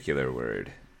particular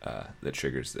word that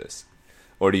triggers this.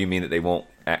 Or do you mean that they won't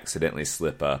accidentally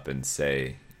slip up and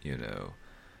say,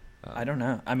 I don't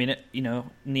know. I mean,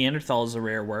 Neanderthal is a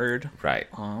rare word, right?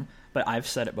 But I've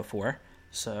said it before,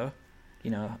 so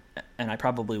and I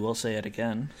probably will say it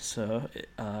again. So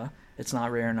it's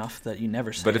not rare enough that you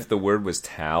never say it. But if the word was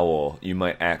towel, you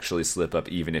might actually slip up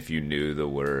even if you knew the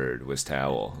word was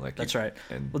towel. That's right.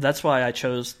 Well, that's why I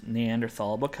chose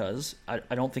Neanderthal, because I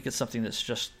don't think it's something that's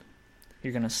just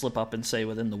you're going to slip up and say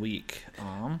within the week.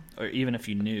 Or even if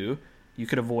you knew, you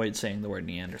could avoid saying the word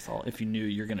Neanderthal if you knew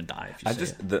you're going to die if you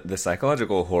say it. The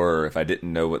psychological horror, if I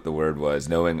didn't know what the word was,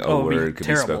 knowing a word could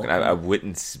be spoken, I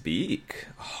wouldn't speak.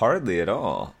 Hardly at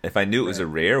all. If I knew it was a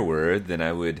rare word, then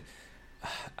I would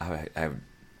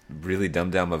really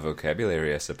dumb down my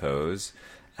vocabulary, I suppose.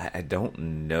 I don't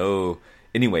know.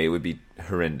 Anyway, it would be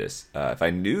horrendous. If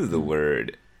I knew the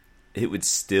word, it would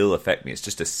still affect me. It's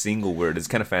just a single word. It's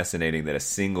kind of fascinating that a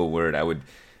single word I would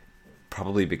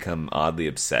probably become oddly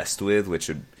obsessed with,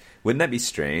 wouldn't that be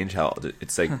strange? How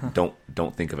it's like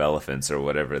don't think of elephants or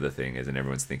whatever the thing is, and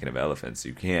everyone's thinking of elephants.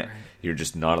 You can't. Right. You're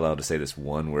just not allowed to say this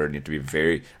one word. And you have to be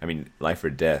very. I mean, life or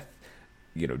death.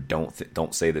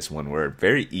 Don't say this one word.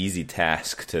 Very easy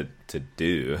task to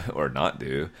do or not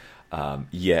do.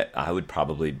 Yet I would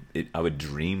I would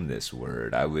dream this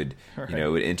word. I would, it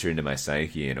would enter into my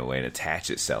psyche in a way and attach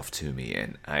itself to me,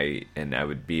 and I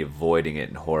would be avoiding it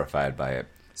and horrified by it.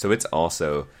 So it's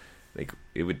also like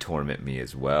it would torment me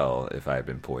as well if I had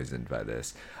been poisoned by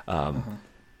this. And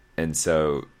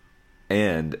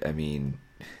I mean,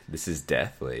 this is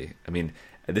deathly. I mean,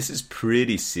 this is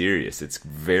pretty serious. It's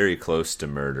very close to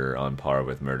murder, on par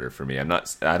with murder for me. I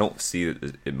don't see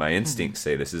that. My instincts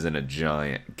say this isn't a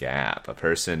giant gap. A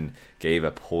person gave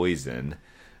a poison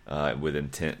with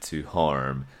intent to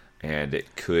harm, and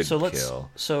it could kill.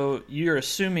 So you're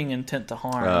assuming intent to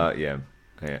harm. Yeah.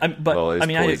 I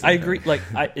agree.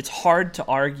 It's hard to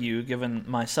argue, given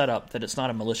my setup, that it's not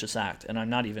a malicious act, and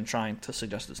I'm not even trying to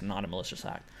suggest it's not a malicious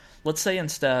act. Let's say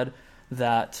instead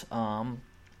that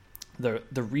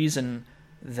the reason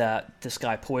that this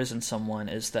guy poisoned someone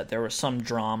is that there was some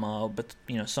drama, but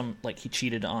he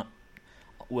cheated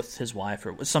with his wife,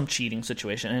 or was some cheating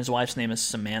situation, and his wife's name is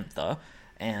Samantha,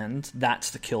 and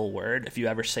that's the kill word. If you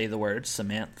ever say the word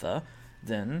Samantha,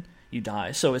 then you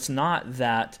die. So it's not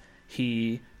that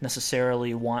he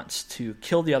necessarily wants to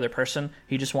kill the other person.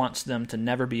 He just wants them to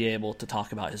never be able to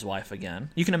talk about his wife again.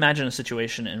 You can imagine a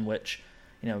situation in which,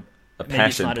 a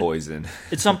passion poison.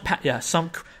 It's some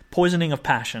poisoning of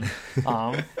passion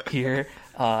here,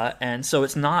 and so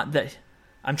it's not that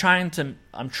I'm trying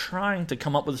to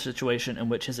come up with a situation in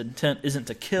which his intent isn't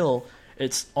to kill.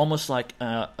 It's almost like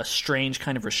a strange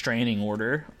kind of restraining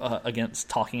order against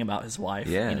talking about his wife.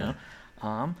 Yeah.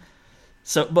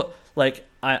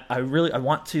 I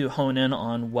want to hone in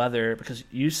on whether, because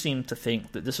you seem to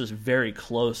think that this was very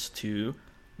close to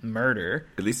murder.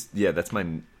 At least, yeah, that's my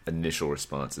initial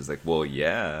response. Is like, well,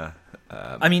 yeah.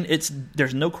 I mean,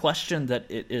 there's no question that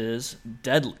it is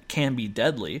deadly, can be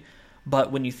deadly,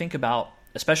 but when you think about,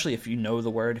 especially if you know the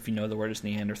word is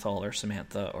Neanderthal or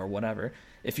Samantha or whatever,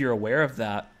 if you're aware of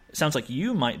that, it sounds like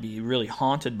you might be really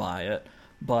haunted by it,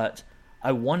 but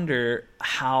I wonder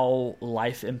how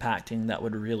life-impacting that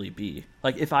would really be.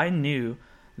 Like, if I knew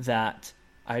that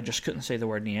I just couldn't say the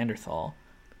word Neanderthal,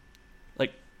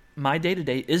 like, my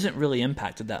day-to-day isn't really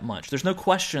impacted that much. There's no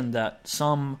question that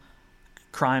some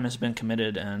crime has been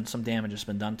committed and some damage has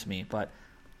been done to me, but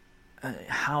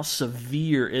how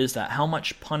severe is that? How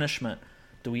much punishment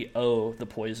do we owe the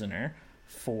poisoner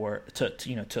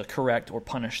to correct or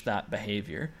punish that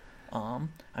behavior?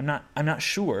 I'm not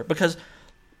sure, because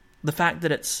the fact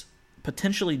that it's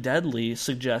potentially deadly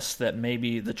suggests that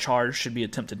maybe the charge should be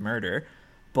attempted murder,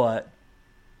 but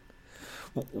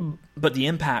the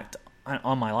impact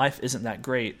on my life isn't that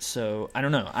great. So I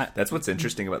don't know. That's what's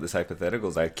interesting about this hypothetical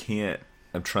is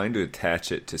I'm trying to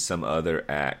attach it to some other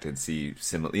act and see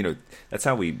similar. That's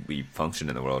how we function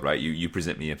in the world, right? You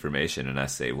present me information and I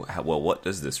say, well, what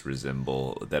does this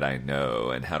resemble that I know,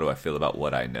 and how do I feel about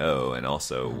what I know, and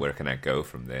also where can I go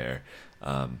from there?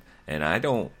 And I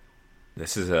don't.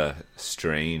 This is a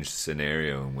strange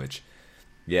scenario in which,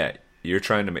 yeah, you're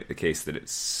trying to make the case that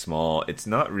it's small. It's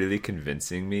not really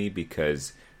convincing me,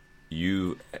 because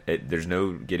there's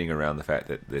no getting around the fact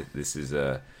that this is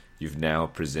you've now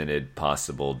presented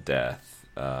possible death.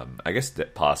 I guess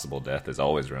that possible death is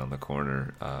always around the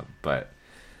corner, but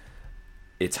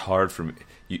it's hard for me.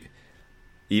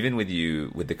 even with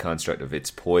the construct of it's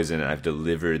poison, and I've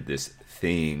delivered this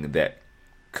thing that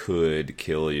could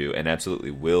kill you and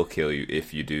absolutely will kill you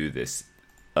if you do this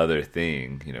other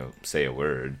thing, say a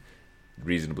word,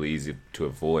 reasonably easy to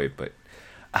avoid, but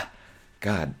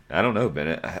God, I don't know,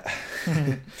 Bennett.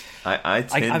 I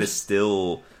tend to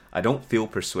still, I don't feel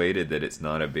persuaded that it's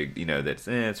not a big, that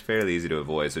it's fairly easy to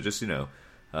avoid. So just,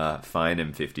 fine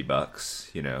him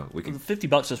 $50. We could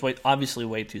 $50 is obviously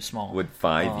way too small. Would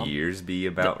 5 years be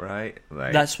about right?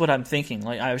 Like, that's what I'm thinking.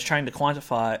 Like, I was trying to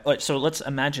quantify. So let's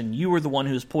imagine you were the one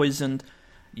who's poisoned.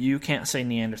 You can't say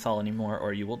Neanderthal anymore,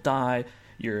 or you will die.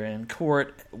 You're in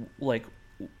court,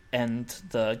 and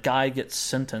the guy gets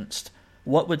sentenced.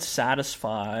 What would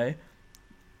satisfy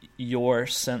your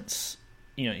sense,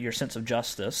 your sense of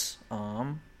justice?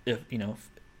 If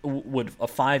would a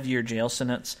 5-year jail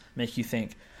sentence make you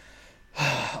think,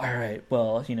 all right,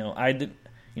 well,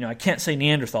 I can't say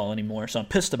Neanderthal anymore, so I'm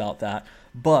pissed about that.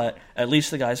 But at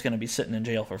least the guy's going to be sitting in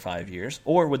jail for 5 years.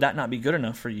 Or would that not be good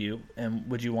enough for you? And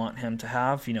would you want him to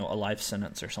have, a life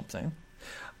sentence or something?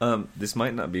 This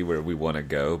might not be where we want to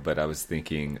go, but I was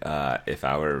thinking if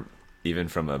I were, even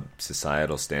from a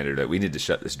societal standard, that we need to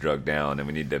shut this drug down and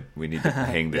we need to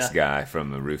hang this guy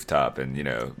from a rooftop and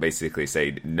basically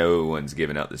say no one's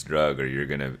giving out this drug or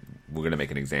we're gonna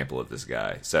make an example of this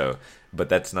guy. So, but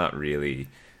that's not really.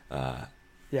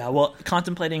 Well,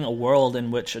 contemplating a world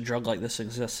in which a drug like this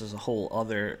exists is a whole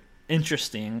other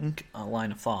interesting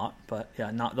line of thought. But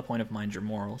not the point of Mind Your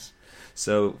Morals.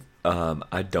 So.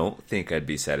 I don't think I'd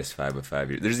be satisfied with 5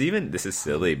 years. This is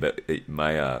silly, but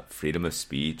my freedom of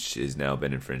speech has now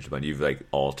been infringed upon. You've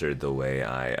altered the way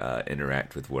I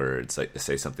interact with words. Like, to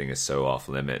say something is so off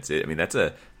limits. That's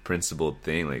a principled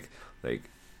thing. Like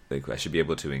I should be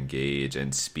able to engage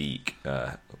and speak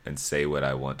and say what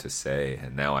I want to say,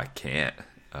 and now I can't.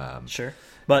 Sure,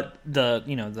 but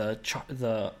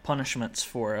the punishments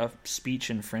for a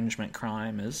speech infringement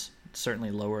crime is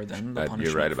certainly lower than the punishment.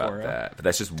 You're right about that, but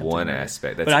that's just one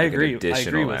aspect. That's but I agree. An additional I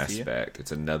agree with aspect. You.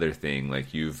 It's another thing.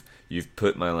 Like you've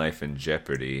put my life in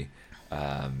jeopardy.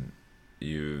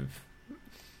 You've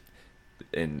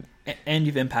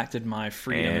impacted my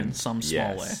freedom in some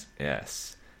small way.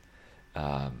 Yes.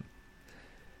 And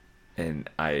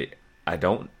I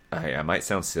don't. I might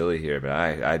sound silly here, but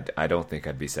I don't think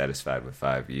I'd be satisfied with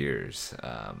 5 years.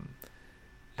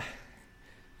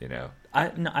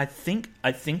 I think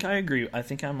I agree. I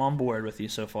think I'm on board with you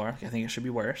so far. I think it should be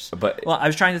worse. But I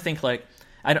was trying to think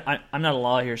I'm not a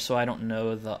lawyer, so I don't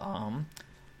know the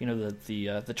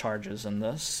the charges and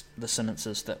the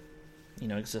sentences that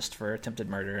exist for attempted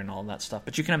murder and all that stuff.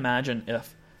 But you can imagine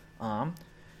if a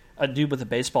dude with a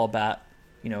baseball bat,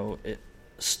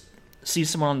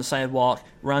 sees someone on the sidewalk,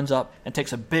 runs up and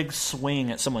takes a big swing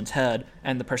at someone's head,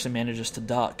 and the person manages to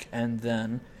duck, and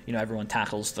then everyone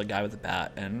tackles the guy with the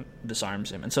bat and disarms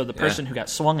him. And so the person who got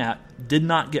swung at did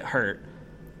not get hurt,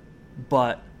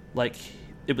 but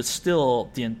it was still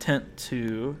the intent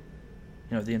to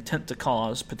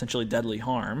cause potentially deadly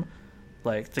harm.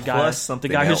 Like the guy, plus something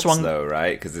the guy else, who swung, though,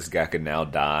 right? Because this guy could now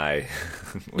die.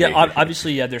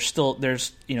 Obviously,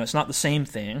 there's it's not the same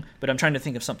thing, but I'm trying to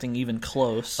think of something even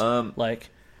close. Like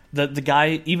the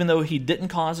guy, even though he didn't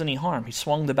cause any harm, he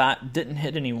swung the bat, didn't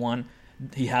hit anyone.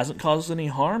 He hasn't caused any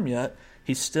harm yet.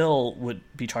 He still would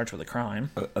be charged with a crime.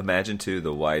 Imagine, too,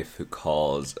 the wife who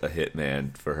calls a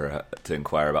hitman for her to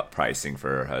inquire about pricing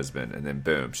for her husband, and then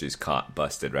boom, she's caught,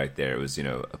 busted right there. It was,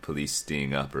 a police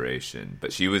sting operation,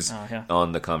 but she was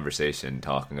on the conversation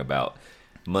talking about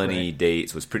money,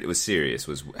 dates. Was serious.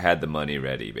 Had the money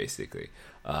ready, basically,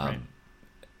 and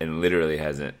literally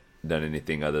hasn't done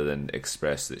anything other than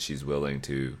express that she's willing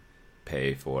to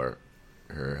pay for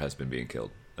her husband being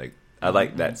killed. I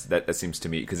like that seems to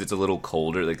me, because it's a little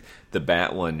colder. Like the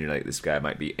bat one, you're like, this guy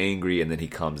might be angry, and then he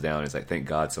calms down and is like, thank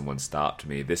God someone stopped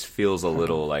me. This feels a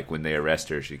little like when they arrest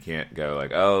her, she can't go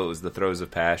like, oh, it was the throes of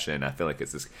passion. I feel like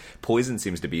it's this poison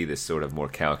seems to be this sort of more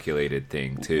calculated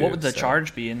thing too. What would the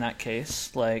charge be in that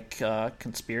case? Like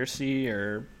conspiracy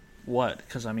or what?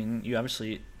 Because you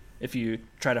obviously, if you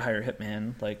try to hire a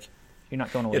hitman, you're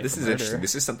not going away. Yeah, this is interesting.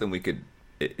 This is something we could.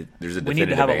 There's a definitive we need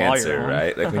to have a answer, lawyer,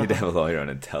 right? We need to have a lawyer on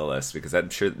and tell us, because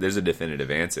I'm sure there's a definitive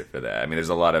answer for that. There's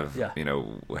a lot of,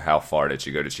 how far did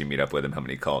she go? Did she meet up with him? How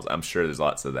many calls? I'm sure there's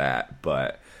lots of that,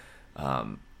 but,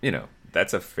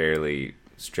 that's a fairly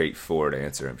straightforward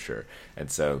answer, I'm sure.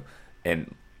 And so,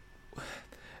 and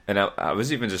I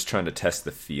was even just trying to test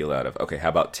the feel out of, okay, how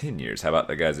about 10 years? How about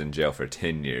the guy's in jail for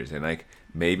 10 years? And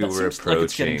maybe we're approaching. Like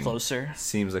it's getting closer.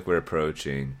 Seems like we're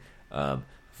approaching.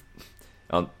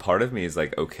 Part of me is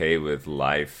okay with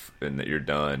life and that you're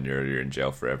done, you're in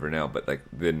jail forever now. But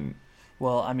then,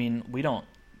 well, we don't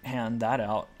hand that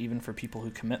out even for people who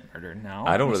commit murder now.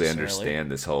 I don't really understand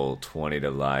this whole 20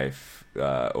 to life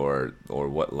or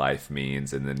what life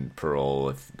means, and then parole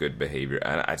with good behavior.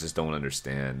 I just don't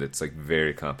understand. It's like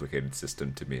very complicated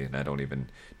system to me, and I don't even.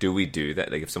 Do we do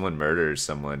that? Like if someone murders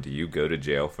someone, do you go to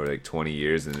jail for like 20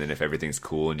 years, and then if everything's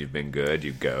cool and you've been good,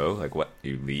 you go? Like what?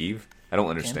 You leave? I don't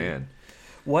understand.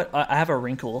 What I have a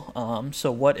wrinkle.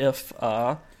 So what if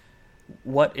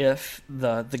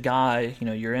the guy,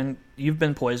 you've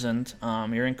been poisoned,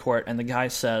 you're in court, and the guy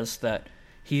says that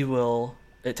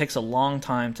it takes a long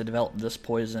time to develop this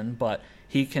poison, but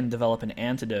he can develop an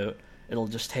antidote. It'll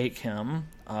just take him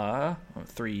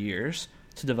 3 years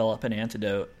to develop an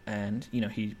antidote, and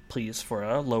he pleads for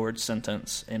a lowered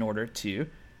sentence in order to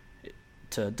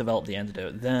develop the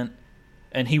antidote.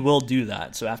 And he will do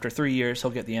that. So after 3 years,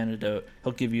 he'll get the antidote.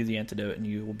 He'll give you the antidote, and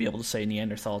you will be able to say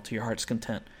Neanderthal to your heart's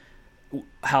content.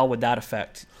 How would that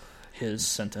affect his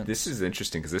sentence? This is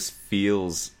interesting because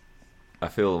I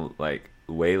feel like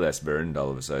way less burdened all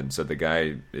of a sudden. So the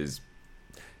guy is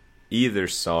either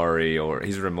sorry or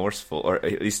he's remorseful, or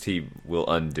at least he will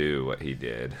undo what he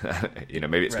did.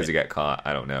 Maybe it's because he got caught.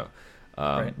 I don't know.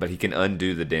 But he can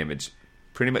undo the damage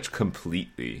pretty much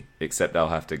completely, except I'll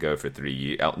have to go for 3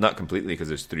 years. Not completely because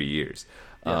there's 3 years.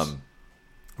 Yes.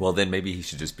 Well, then maybe he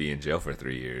should just be in jail for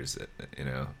 3 years,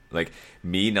 Like,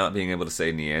 me not being able to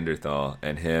say Neanderthal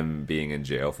and him being in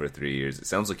jail for 3 years, it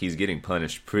sounds like he's getting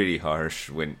punished pretty harsh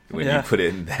when you put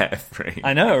it in that frame.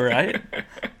 I know, right?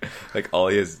 Like, all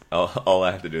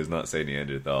I have to do is not say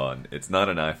Neanderthal, and it's not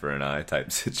an eye for an eye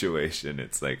type situation.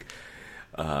 It's like,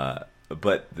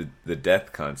 but the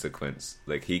death consequence,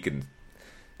 like, he can...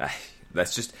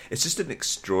 it's just an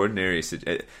extraordinary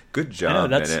good job,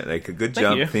 Bennett. Like a good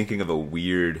job thinking of a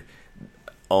weird,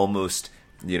 almost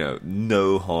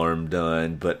no harm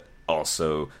done, but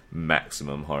also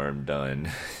maximum harm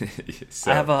done.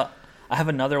 So. I have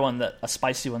another one, a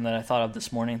spicy one that I thought of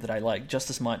this morning that I like just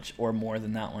as much or more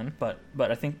than that one. But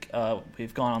I think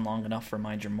we've gone on long enough for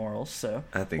Mind Your Morals, so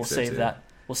I think we'll save that.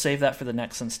 We'll save that for the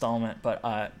next installment,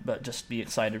 but just be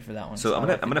excited for that one. So I'm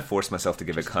gonna force myself to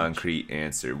give a concrete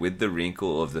answer. With the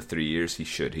wrinkle of the 3 years, he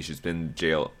should be in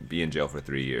jail for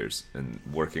 3 years and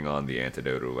working on the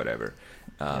antidote or whatever.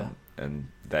 And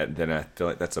then I feel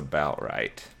like that's about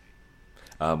right.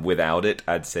 Without it,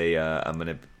 I'd say I'm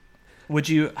gonna. Would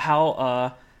you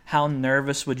how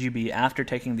nervous would you be after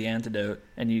taking the antidote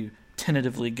and you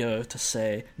tentatively go to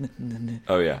say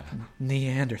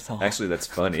Neanderthal? Actually, that's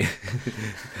funny.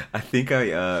 I think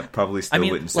I probably still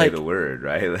wouldn't say the word,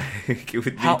 right? Like, it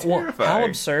would be terrifying. How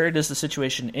absurd is the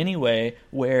situation anyway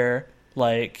where,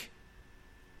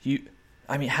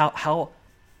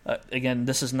 again,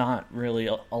 this is not really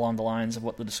along the lines of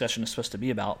what the discussion is supposed to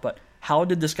be about, but how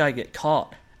did this guy get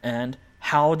caught, and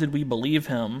how did we believe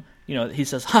him? He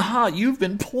says, "Ha, you've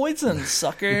been poisoned,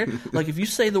 sucker." Like, if you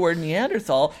say the word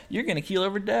Neanderthal, you're going to keel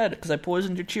over dead because I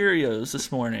poisoned your Cheerios this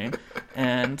morning.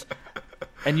 And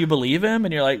you believe him,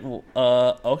 and you're like,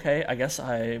 well, okay, I guess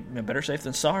I'm better safe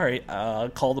than sorry.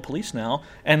 Call the police now.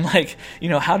 And,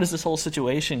 how does this whole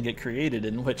situation get created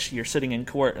in which you're sitting in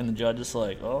court and the judge is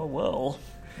like, oh, well,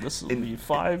 this will be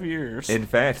 5 years. In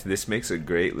fact, this makes a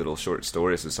great little short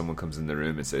story. So someone comes in the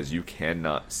room and says,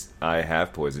 I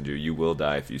have poisoned you. You will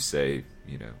die if you say,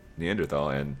 Neanderthal.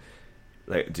 And,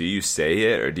 do you say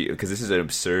it? Or because this is an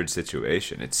absurd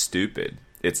situation. It's stupid.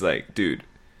 It's like, dude,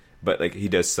 but, he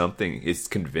does something. It's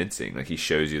convincing. Like, he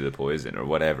shows you the poison or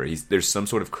whatever. There's some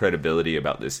sort of credibility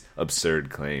about this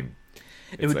absurd claim.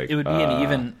 It would be an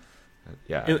even...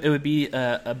 Yeah. It would be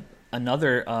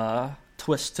another...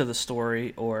 twist to the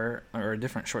story, or a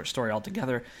different short story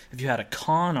altogether, if you had a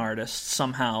con artist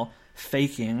somehow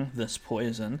faking this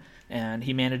poison, and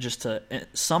he manages to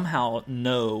somehow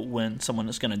know when someone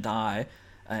is going to die,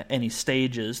 and he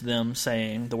stages them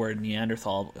saying the word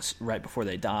Neanderthal right before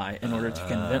they die in order to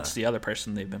convince the other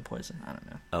person they've been poisoned. I don't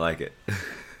know. I like it.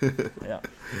 Yeah.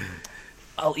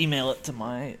 I'll email it to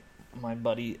my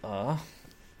buddy M.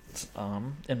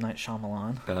 Night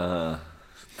Shyamalan.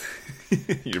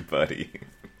 Your buddy.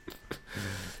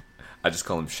 I just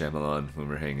call him Shyamalan when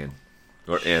we're hanging.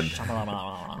 Or M.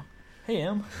 Hey,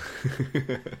 M.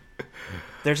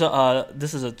 There's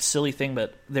this is a silly thing,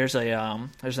 but there's an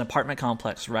apartment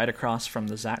complex right across from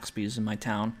the Zaxby's in my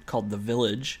town called The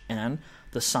Village, and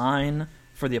the sign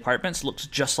for the apartments looks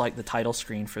just like the title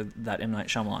screen for that M. Night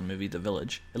Shyamalan movie, The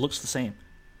Village. It looks the same.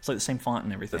 It's like the same font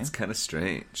and everything. That's kind of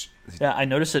strange. Yeah, I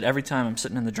notice it every time I'm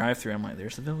sitting in the drive-thru. I'm like,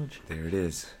 there's The Village. There it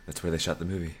is. That's where they shot the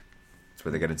movie. That's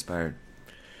where they got inspired.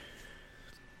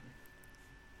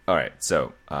 All right,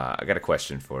 so I got a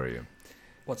question for you.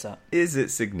 What's that? Is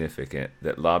it significant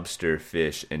that lobster,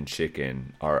 fish, and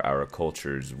chicken are our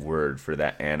culture's word for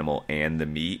that animal and the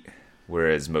meat,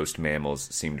 whereas most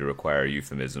mammals seem to require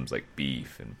euphemisms like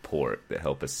beef and pork that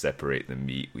help us separate the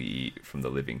meat we eat from the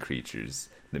living creatures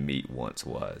the meat once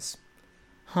was?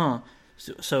 Huh.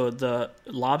 So the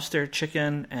lobster,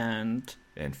 chicken, and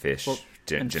fish, well,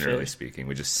 generally fish. speaking,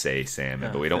 we just say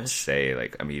salmon, but we fish. don't say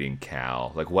like I'm eating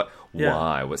cow. Like what? Yeah.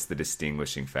 Why? What's the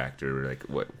distinguishing factor? Like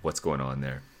what's going on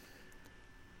there?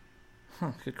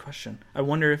 Huh. Good question. I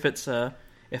wonder if it's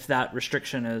if that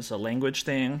restriction is a language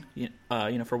thing.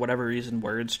 For whatever reason,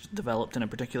 words developed in a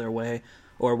particular way,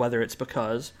 or whether it's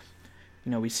because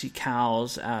we see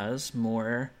cows as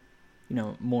more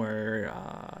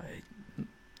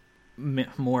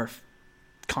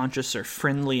conscious or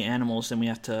friendly animals, then we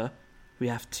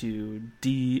have to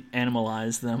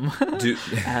de-animalize them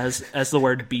as the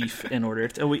word beef in order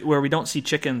to, where we don't see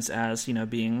chickens as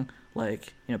being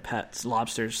like pets.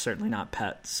 Lobsters certainly not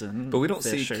pets, but we don't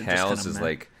see cows as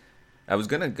like. I was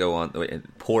gonna go on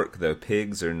pork though.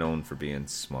 Pigs are known for being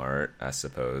smart, I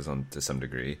suppose, to some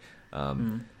degree.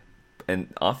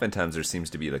 And oftentimes there seems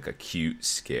to be like a cute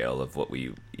scale of what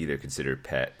we either consider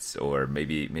pets, or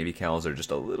maybe cows are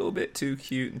just a little bit too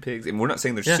cute, and pigs. And we're not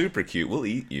saying they're super cute. We'll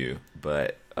eat you,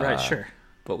 but right, sure.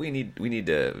 But we need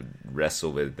to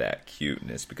wrestle with that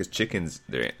cuteness, because chickens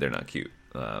they're not cute,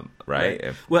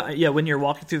 right? Well, yeah. When you're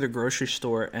walking through the grocery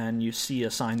store and you see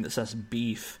a sign that says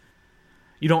beef,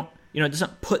 you don't. It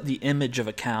doesn't put the image of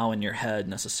a cow in your head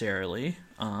necessarily.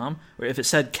 Or if it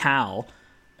said cow,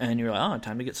 and you're like, oh,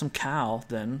 time to get some cow,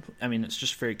 then, it's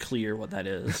just very clear what that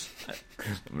is.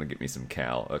 I'm going to get me some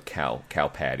cow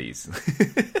patties.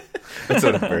 That's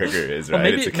what a burger is, right? Well,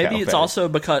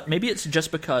 maybe it's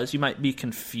just because you might be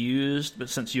confused, but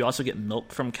since you also get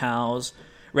milk from cows,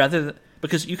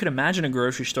 because you could imagine a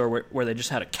grocery store where they just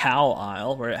had a cow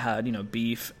aisle, where it had,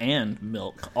 beef and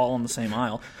milk all in the same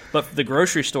aisle. But the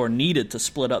grocery store needed to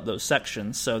split up those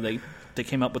sections, so they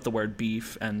came up with the word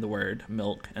beef and the word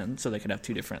milk, and so they could have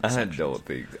two different sections.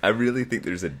 I really think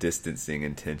there's a distancing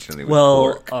intentionally with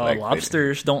pork.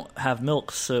 Lobsters don't have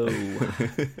milk, so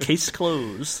case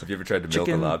closed. Have you ever tried to milk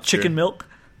a lobster? Chicken milk?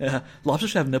 Yeah.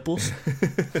 Lobsters have nipples.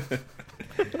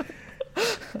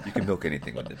 You can milk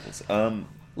anything with nipples.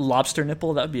 Lobster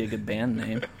Nipple, that would be a good band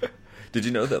name. Did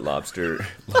you know that lobster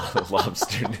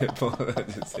nipple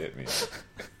just hit me?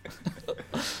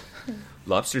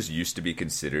 Lobsters used to be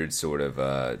considered sort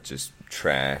of just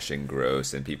trash and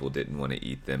gross, and people didn't want to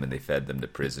eat them, and they fed them to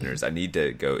prisoners. I need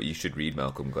to go. You should read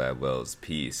Malcolm Gladwell's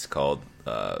piece called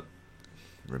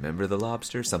 "Remember the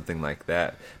Lobster," something like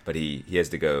that. But he has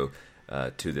to go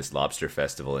to this lobster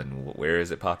festival, and where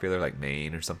is it popular? Like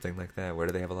Maine or something like that? Where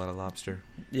do they have a lot of lobster?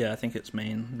 Yeah, I think it's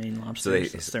Maine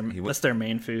lobsters. That's their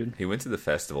main food. He went to the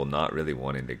festival not really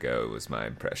wanting to go, was my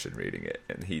impression reading it,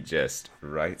 and he just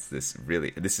writes this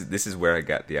really. This is where I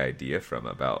got the idea from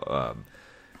about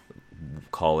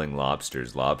calling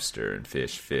lobsters lobster and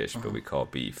fish, but we call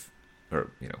beef,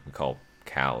 or we call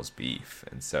cows beef,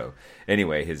 and so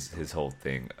anyway, his whole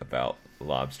thing about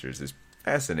lobsters is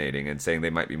fascinating, and saying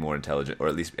they might be more intelligent, or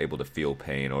at least able to feel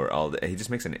pain, or he just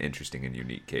makes an interesting and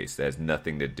unique case that has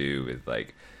nothing to do with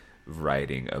like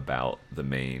writing about the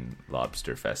Maine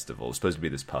lobster festival. It was supposed to be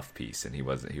this puff piece, and he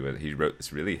wrote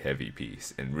this really heavy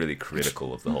piece and really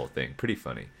critical of the whole thing. Pretty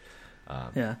funny.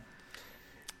 Yeah,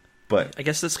 but I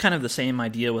guess that's kind of the same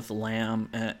idea with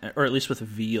lamb, or at least with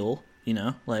veal.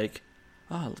 Like,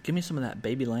 oh, give me some of that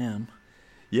baby lamb.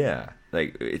 Yeah,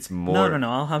 like it's more. No.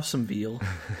 I'll have some veal.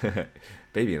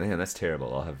 Baby lamb, that's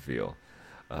terrible. I'll have veal.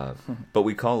 But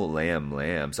we call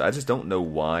lamb, so I just don't know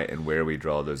why and where we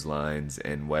draw those lines,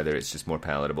 and whether it's just more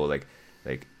palatable,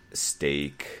 like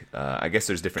steak. I guess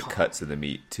there's different cuts of the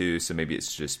meat too, so maybe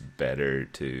it's just better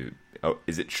to. Oh,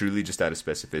 is it truly just out of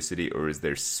specificity, or is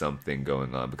there something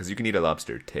going on? Because you can eat a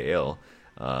lobster tail,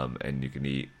 and you can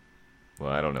eat.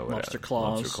 Well, I don't know what lobster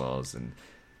claws and.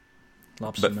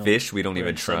 Lobster but milk. Fish, we don't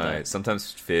even try.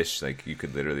 Sometimes fish, like you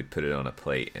could literally put it on a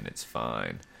plate and it's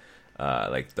fine.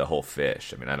 Like the whole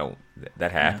fish. I don't.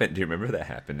 That happened. Yeah. Do you remember that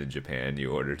happened in Japan?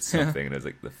 You ordered something and it was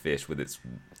like the fish with its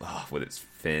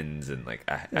fins, and like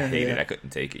I hated it. I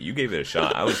couldn't take it. You gave it a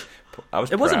shot. I was.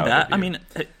 It wasn't bad.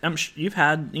 You've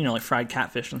had like fried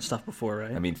catfish and stuff before,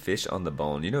 right? Fish on the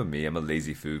bone. You know me. I'm a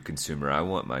lazy food consumer. I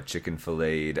want my chicken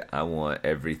filleted. I want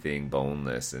everything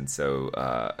boneless, and so.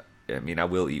 I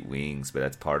will eat wings, but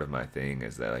that's part of my thing,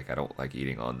 is that like I don't like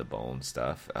eating on the bone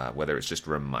stuff. Whether it's just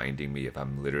reminding me if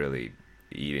I'm literally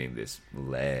eating this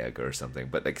leg or something,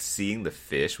 but like seeing the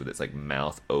fish with its like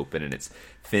mouth open and its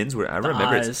fins were, I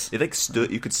remember it like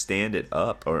stood, you could stand it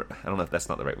up, or I don't know if that's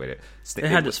not the right way to it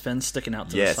had its fins sticking out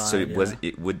to the side. So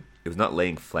it was not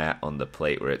laying flat on the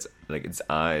plate where it's like its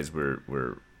eyes were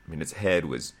I mean, its head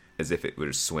was as if it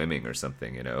was swimming or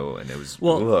something, you know, and it was it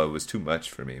was too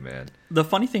much for me, man. The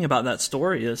funny thing about that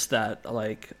story is that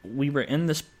like we were in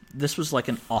this was like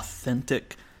an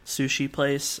authentic sushi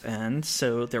place, and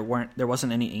so there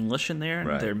wasn't any English in there.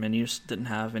 Right. Their menus didn't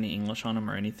have any English on them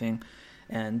or anything,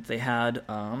 and they had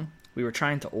we were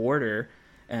trying to order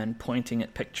and pointing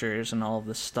at pictures and all of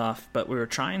this stuff, but we were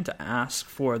trying to ask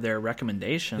for their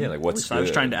recommendation. Yeah, like what's good. I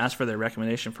was trying to ask for their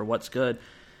recommendation for what's good,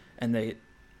 and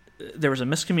there was a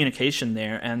miscommunication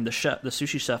there, and the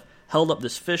sushi chef held up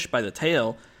this fish by the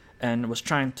tail and was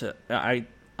trying to I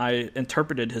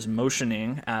interpreted his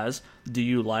motioning as, "Do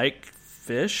you like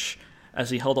fish?"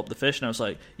 as he held up the fish, and I was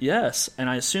like, "Yes," and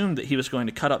I assumed that he was going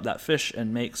to cut up that fish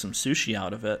and make some sushi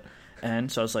out of it,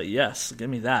 and so I was like, "Yes, give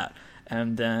me that."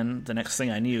 And then the next thing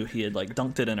I knew, he had like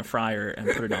dunked it in a fryer and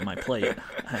put it on my plate,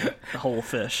 the whole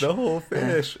fish. The whole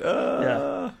fish.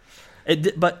 Yeah. It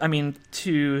did, but I mean,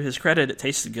 to his credit, it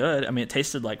tasted good. I mean, it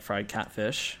tasted like fried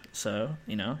catfish, so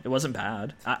you know, it wasn't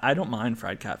bad. I don't mind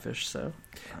fried catfish, so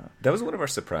that was one of our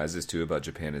surprises too about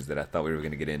Japan, is that I thought we were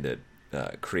going to get into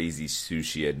crazy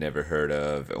sushi I'd never heard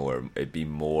of, or it'd be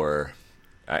more.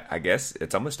 I guess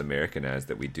it's almost Americanized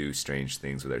that we do strange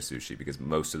things with our sushi, because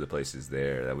most of the places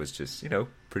there, that was just, you know,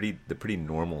 pretty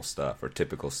normal stuff or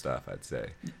typical stuff, I'd say.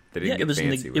 They didn't get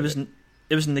fancy with it.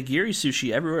 It was nigiri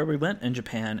sushi everywhere we went in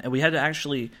Japan, and we had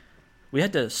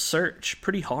to search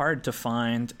pretty hard to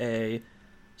find a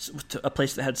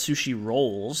place that had sushi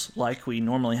rolls like we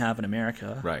normally have in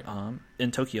America. Right.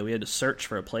 In Tokyo, we had to search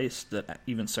for a place that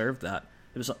even served that.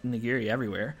 It was nigiri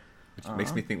everywhere. Which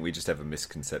makes me think we just have a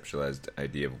misconceptualized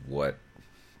idea of what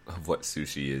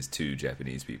sushi is to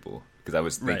Japanese people. Because I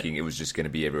was thinking it was just going to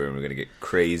be everywhere and we're going to get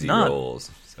crazy rolls.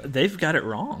 So. They've got it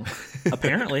wrong,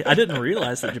 apparently. I didn't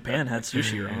realize that Japan had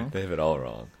sushi wrong. They have it all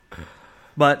wrong.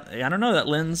 But I don't know, that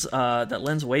lends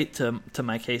weight to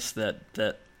my case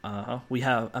that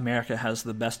America has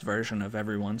the best version of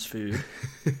everyone's food.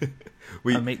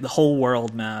 We make the whole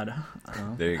world mad.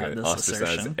 There you go.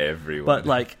 Ostracize everyone. But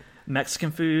like Mexican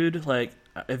food, like,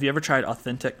 have you ever tried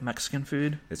authentic Mexican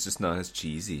food? It's just not as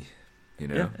cheesy, you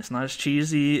know? Yeah, it's not as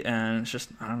cheesy, and it's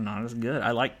just, I don't know, not as good. I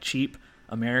like cheap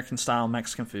American-style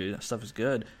Mexican food. That stuff is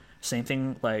good. Same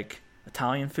thing, like,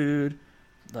 Italian food,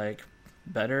 like,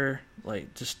 better,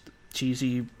 like, just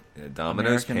cheesy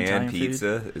Domino's pan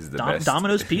pizza is the best.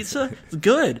 Domino's pizza is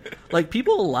good. Like,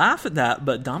 people laugh at that,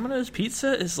 but Domino's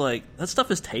pizza is like, that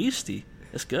stuff is tasty.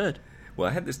 It's good. Well,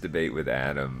 I had this debate with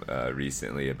Adam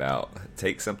recently about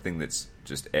take something that's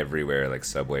just everywhere, like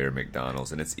Subway or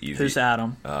McDonald's, and it's easy. Who's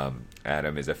Adam?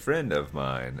 Adam is a friend of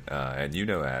mine, and you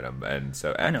know Adam, and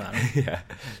so I know Adam. Yeah.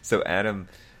 So Adam,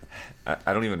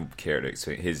 I don't even care to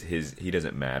explain he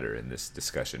doesn't matter in this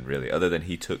discussion really, other than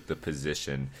he took the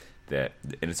position that,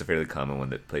 and it's a fairly common one,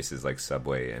 that places like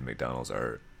Subway and McDonald's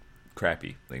are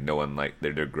crappy. Like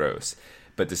they're gross.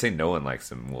 But to say no one likes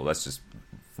them, well, that's just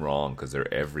wrong, because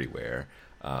they're everywhere.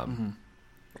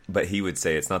 But he would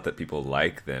say it's not that people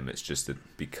like them, it's just that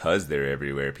because they're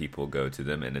everywhere, people go to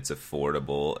them, and it's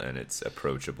affordable and it's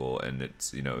approachable, and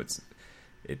it's, you know, it's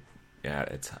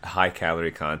high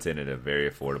calorie content at a very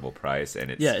affordable price,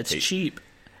 and it's cheap.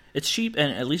 It's cheap,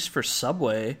 and at least for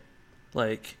Subway,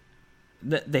 like,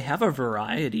 they have a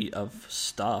variety of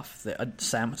stuff,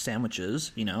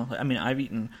 sandwiches, you know. I mean, I've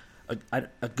eaten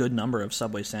a good number of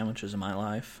Subway sandwiches in my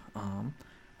life.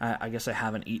 I guess I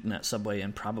haven't eaten at Subway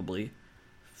in probably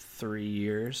 3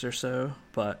 years or so,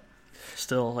 but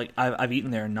still, like, I've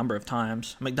eaten there a number of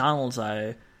times. McDonald's,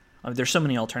 there's so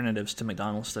many alternatives to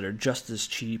McDonald's that are just as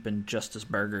cheap and just as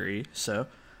burgery, so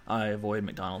I avoid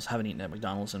McDonald's. I haven't eaten at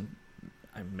McDonald's in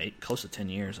close to 10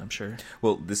 years, I'm sure.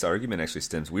 Well, this argument actually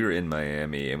stems, we were in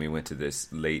Miami and we went to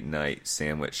this late night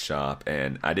sandwich shop,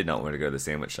 and I did not want to go to the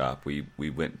sandwich shop. We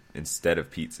went, instead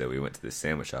of pizza, we went to the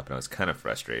sandwich shop, and I was kind of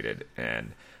frustrated,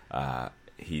 and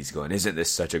he's going, "Isn't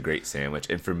this such a great sandwich?"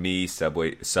 And for me,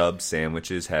 sub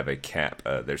sandwiches have a cap.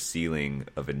 Their ceiling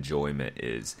of enjoyment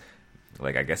is,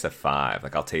 like, I guess a 5.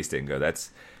 Like, I'll taste it and go,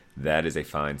 that is a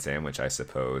fine sandwich, I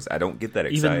suppose. I don't get that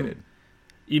excited.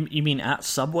 You mean at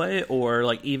Subway, or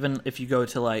like even if you go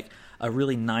to like a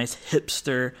really nice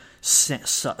hipster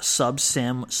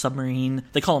submarine?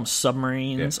 They call them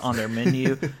submarines on their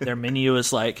menu. Their menu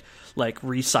is like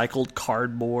recycled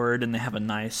cardboard, and they have a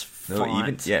nice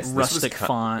font, rustic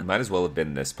font. Might as well have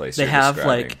been this place. They have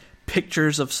like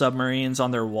pictures of submarines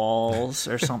on their walls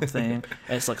or something.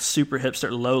 And it's like super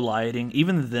hipster, low lighting.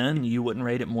 Even then, you wouldn't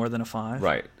rate it more than a 5.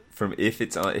 Right. From if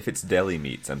it's deli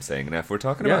meats, I'm saying. Now, if we're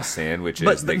talking about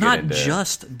sandwiches, but not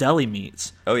just deli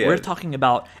meats. Oh yeah, we're talking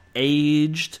about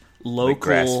aged, local, like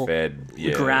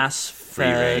grass-fed, free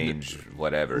range,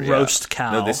 whatever, roast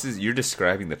cow. No, you're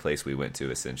describing the place we went to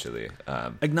essentially.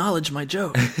 Acknowledge my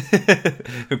joke.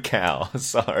 Cow.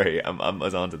 Sorry, I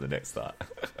was on to the next thought.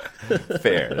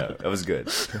 Fair, though. That was good.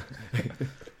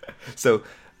 So.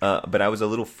 But I was a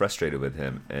little frustrated with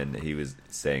him, and he was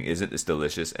saying, "Isn't this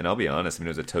delicious?" And I'll be honest, I mean,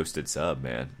 it was a toasted sub,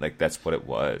 man. Like that's what it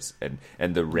was,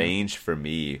 and the range for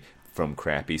me from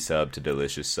crappy sub to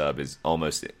delicious sub is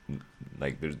almost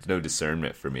like there's no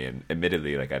discernment for me. And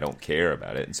admittedly, like I don't care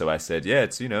about it. And so I said, "Yeah,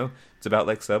 it's it's about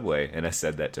like Subway," and I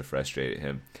said that to frustrate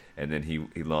him. And then he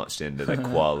launched into like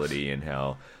quality and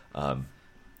how.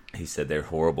 He said they're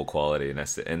horrible quality,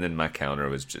 and then my counter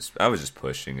was I was just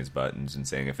pushing his buttons and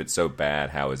saying, if it's so bad,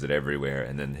 how is it everywhere?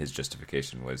 And then his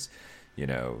justification was,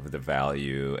 the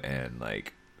value and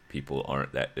like people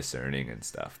aren't that discerning and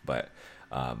stuff. But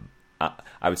I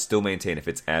would still maintain if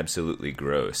it's absolutely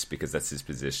gross, because that's his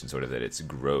position, sort of that it's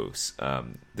gross.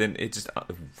 Then it just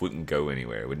wouldn't go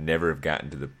anywhere. It would never have gotten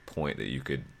to the point that you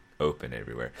could open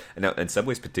everywhere. And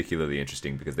Subway's particularly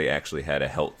interesting because they actually had a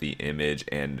healthy image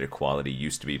and their quality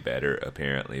used to be better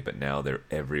apparently, but now they're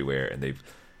everywhere, and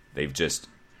they've just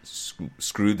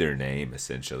screwed their name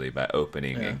essentially by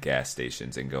opening in gas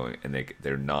stations and going, and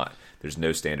they're not, there's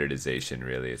no standardization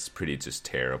really. It's pretty just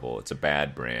terrible. It's a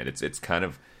bad brand. It's kind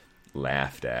of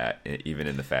laughed at even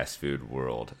in the fast food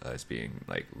world as being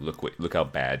like, look how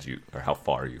bad or how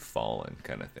far you've fallen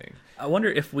kind of thing. I wonder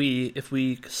if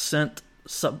we sent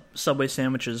Subway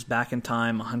sandwiches back in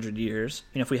time 100 years.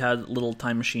 If we had little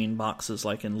time machine boxes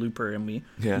like in Looper, and we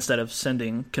instead of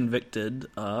sending convicted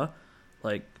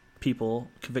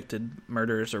convicted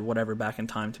murderers or whatever back in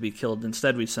time to be killed,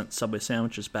 instead we sent Subway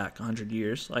sandwiches back 100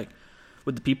 years. Like,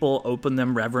 would the people open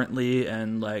them reverently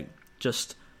and like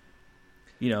just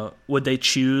would they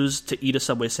choose to eat a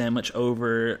Subway sandwich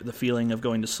over the feeling of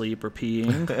going to sleep or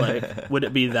peeing? Like, would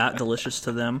it be that delicious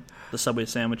to them, the Subway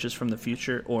sandwiches from the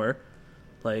future? Or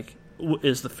like,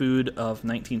 is the food of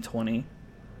 1920,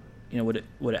 would it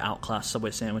outclass Subway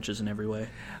sandwiches in every way?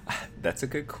 That's a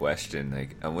good question.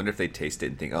 Like, I wonder if they taste it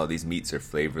and think, oh, these meats are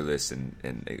flavorless, and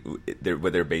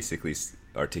what they're basically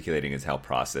articulating is how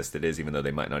processed it is, even though they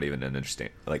might not even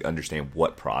understand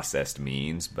what processed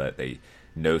means, but they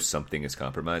know something is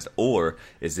compromised. Or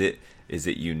is it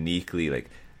uniquely like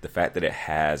the fact that it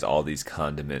has all these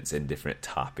condiments and different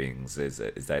toppings, is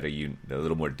that a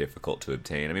little more difficult to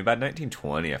obtain? I mean, by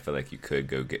 1920, I feel like you could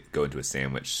go into a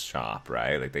sandwich shop,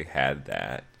 right? Like they had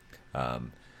that,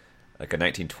 like a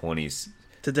 1920s.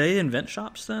 Did they invent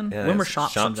shops then? Yeah, when were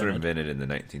shops invented? Shops were invented in the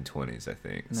 1920s, I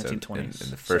think. 1920s.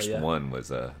 And the first one was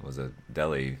a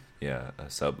deli, a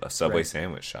Subway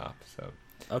sandwich shop. So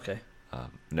okay.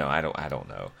 No, I don't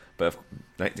know. But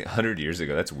 100 years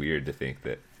ago, that's weird to think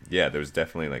that. Yeah, there was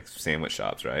definitely like sandwich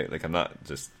shops, right? Like, I'm not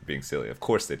just being silly. Of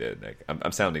course they did. Like,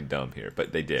 I'm sounding dumb here,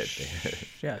 but they did.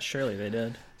 Yeah, surely they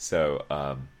did. So,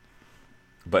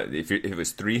 but if it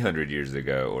was 300 years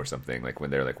ago or something, like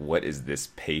when they're like, what is this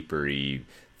papery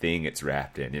thing it's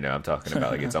wrapped in? I'm talking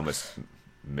about like it's almost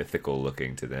mythical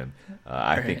looking to them.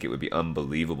 I think it would be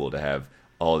unbelievable to have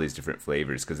all these different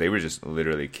flavors, because they were just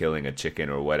literally killing a chicken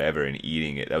or whatever and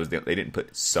eating it. They didn't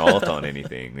put salt on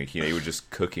anything. Like, they were just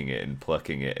cooking it and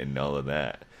plucking it and all of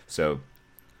that. So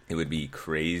it would be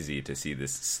crazy to see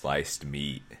this sliced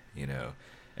meat,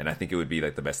 and I think it would be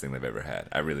like the best thing they've ever had.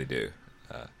 I really do.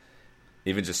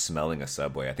 Even just smelling a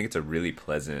Subway, I think it's a really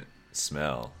pleasant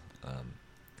smell.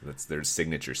 That's their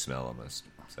signature smell almost.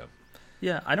 So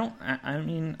yeah, I don't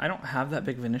have that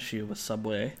big of an issue with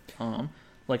Subway.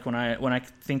 Like when I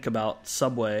think about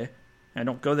Subway, I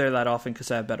don't go there that often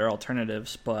because I have better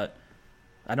alternatives. But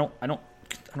I don't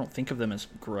think of them as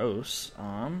gross.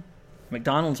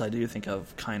 McDonald's I do think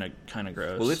of kind of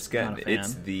gross. Well, it's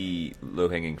the low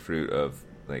hanging fruit of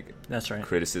like that's right.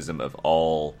 criticism of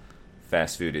all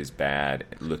fast food is bad.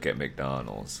 Look at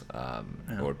McDonald's,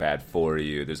 or bad for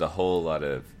you. There's a whole lot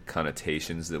of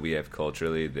connotations that we have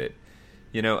culturally that.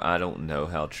 I don't know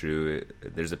how true.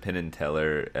 There's a Penn and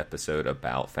Teller episode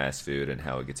about fast food and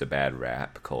how it gets a bad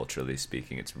rap, culturally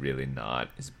speaking. It's really not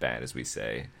as bad as we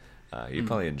say. You'd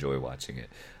probably enjoy watching it.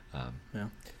 Yeah.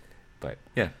 But,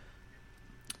 yeah.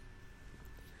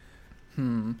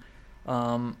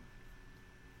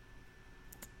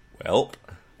 Well.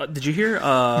 Did you hear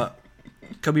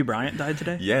Kobe Bryant died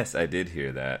today? Yes, I did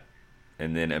hear that.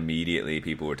 And then immediately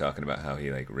people were talking about how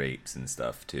he, like, rapes and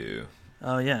stuff, too.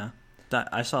 Oh, yeah. That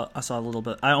I saw a little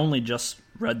bit. I only just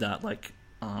read that like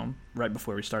right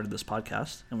before we started this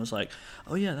podcast, and was like,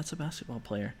 oh yeah, that's a basketball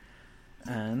player.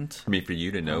 And I mean, for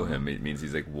you to know him, it means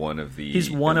he's like one of the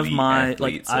he's one of my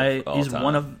like he's time.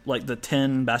 One of like the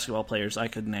 10 basketball players I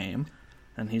could name,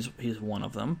 and he's one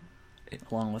of them,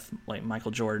 along with like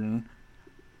Michael Jordan.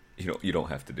 You don't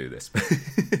have to do this.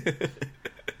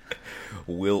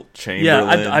 Wilt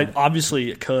Chamberlain. Yeah, I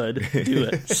obviously could do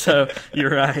it. So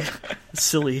you're right.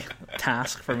 Silly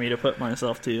task for me to put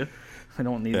myself to. I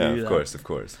don't need to do that. Of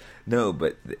course. No,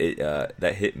 but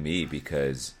that hit me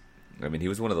because, I mean, he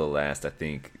was one of the last. I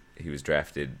think he was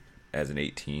drafted as an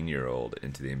 18-year-old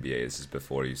into the NBA. This is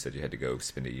before you said you had to go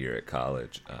spend a year at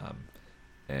college,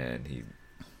 and he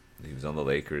was on the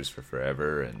Lakers for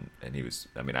forever, and he was.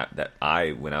 I mean,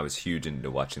 when I was huge into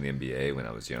watching the NBA when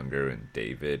I was younger, and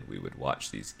David, we would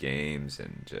watch these games,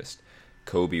 and just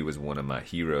Kobe was one of my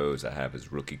heroes. I have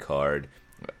his rookie card.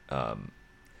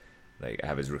 Like I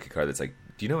have his rookie card that's like,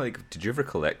 do you know, like, did you ever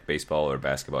collect baseball or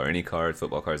basketball or any cards,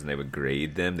 football cards, and they would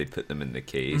grade them? They'd put them in the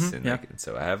case, and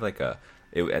so I have like at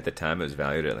the time it was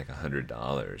valued at like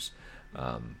 $100.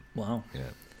 Wow. Yeah.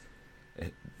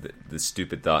 The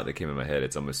stupid thought that came in my head,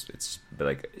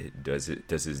 does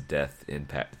his death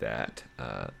impact that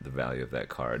the value of that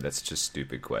card? That's just a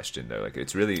stupid question though. Like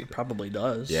it's really it probably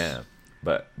does. Yeah,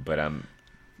 but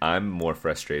I'm more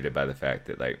frustrated by the fact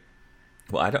that like,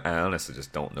 well, I honestly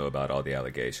just don't know about all the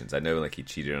allegations. I know like he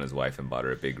cheated on his wife and bought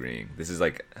her a big ring. This is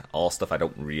like all stuff I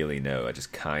don't really know. I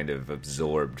just kind of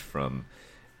absorbed from.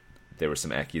 There were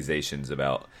some accusations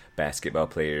about basketball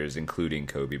players, including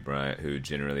Kobe Bryant, who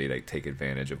generally like take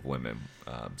advantage of women,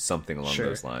 something along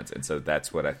those lines. And so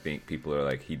that's what I think people are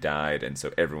like. He died, and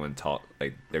so everyone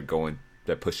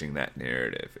they're pushing that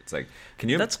narrative. It's like,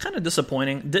 That's kind of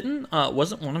disappointing.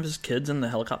 Wasn't one of his kids in the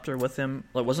helicopter with him?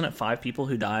 Like, wasn't it 5 people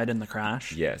who died in the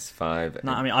crash? Yes, 5.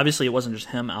 No, I mean obviously it wasn't just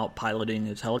him out piloting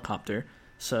his helicopter.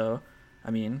 So, I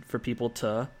mean, for people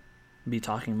to be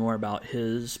talking more about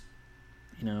his,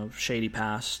 shady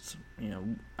past,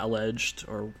 alleged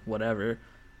or whatever,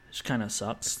 it kind of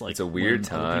sucks. Like, it's a weird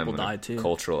time. People die too.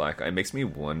 Cultural icon. It makes me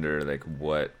wonder, like,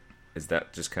 what is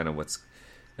that? Just kind of what's.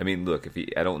 I mean, look,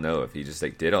 I don't know if he just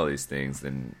like did all these things,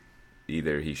 then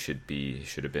either he should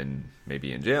have been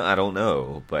maybe in jail. I don't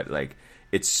know, but like,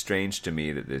 it's strange to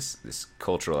me that this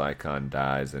cultural icon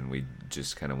dies, and we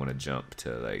just kind of want to jump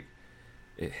to like,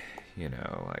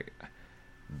 like.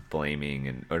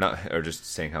 Blaming or just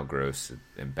saying how gross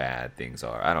and bad things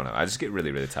are. I don't know. I just get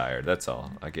really, really tired. That's all.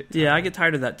 I get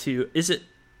tired of that too. Is it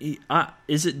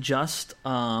just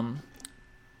I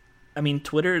mean,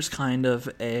 Twitter is kind of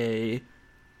a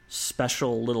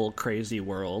special little crazy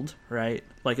world, right?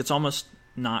 Like it's almost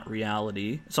not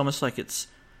reality. It's almost like it's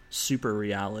super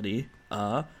reality.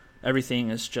 Everything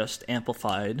is just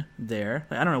amplified there.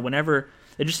 Like, I don't know, whenever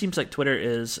it just seems like Twitter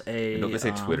is a. Don't they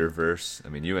say Twitterverse? I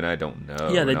mean, you and I don't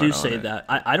know. Yeah, they do say that.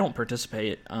 I don't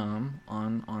participate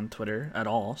on Twitter at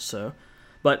all. So,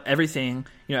 but everything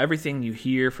you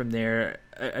hear from there.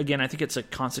 Again, I think it's a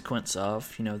consequence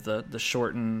of the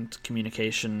shortened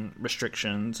communication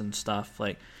restrictions and stuff.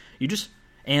 Like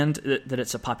and that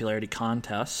it's a popularity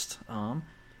contest.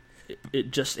 It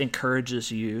just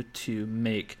encourages you to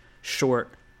make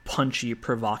short, punchy,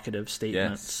 provocative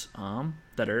statements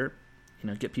that are.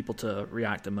 Get people to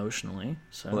react emotionally.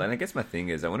 So. Well, and I guess my thing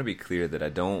is I want to be clear that I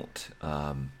don't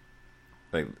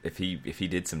like if he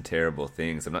did some terrible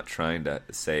things. I'm not trying to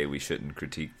say we shouldn't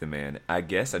critique the man. I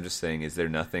guess I'm just saying, is there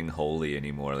nothing holy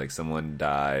anymore? Like someone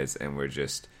dies and we're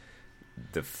just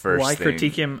the first. Why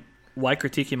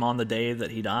critique him on the day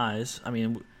that he dies? I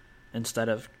mean, instead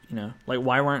of like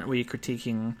why weren't we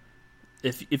critiquing?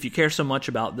 If you care so much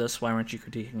about this, why weren't you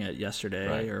critiquing it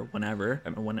yesterday or whenever,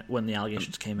 when the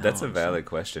allegations came out? That's a valid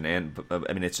question, and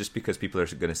I mean, it's just because people are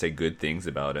going to say good things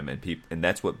about him, and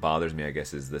that's what bothers me. I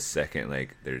guess is the second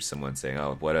like there's someone saying,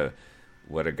 "Oh, what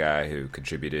a guy who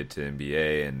contributed to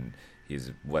NBA and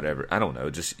he's whatever." I don't know,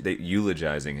 just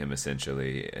eulogizing him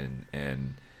essentially,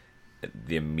 and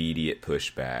the immediate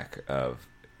pushback of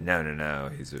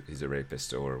no, he's a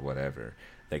rapist or whatever.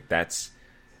 Like that's,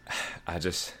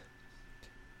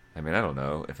 I mean, I don't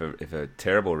know. If a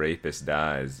terrible rapist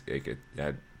dies,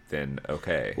 then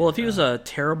okay. Well, if he was a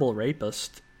terrible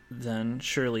rapist, then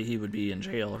surely he would be in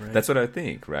jail, right? That's what I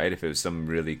think, right? If it was some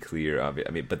really clear, obvious.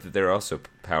 I mean, but there are also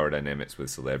power dynamics with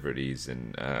celebrities,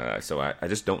 and so I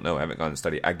just don't know. I haven't gone and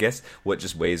studied. I guess what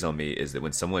just weighs on me is that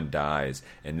when someone dies,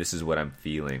 and this is what I'm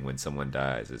feeling when someone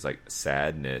dies, it's like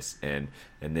sadness, and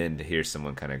then to hear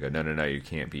someone kind of go, no, you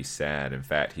can't be sad. In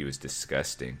fact, he was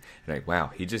disgusting. And like,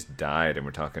 wow, he just died, and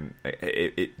we're talking.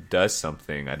 It does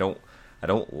something. I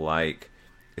don't like.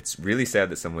 it's really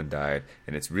sad that someone died,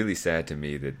 and it's really sad to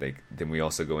me that then we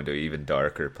also go into an even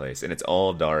darker place, and it's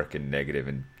all dark and negative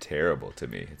and terrible to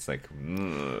me. It's like,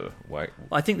 why? Well,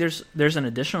 I think there's an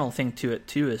additional thing to it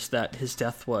too, is that his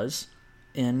death was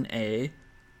in a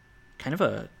kind of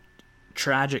a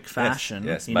tragic fashion.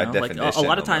 Yes, you by know, definition, like a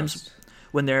lot of times almost.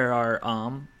 when there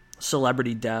are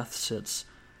celebrity deaths, it's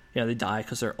they die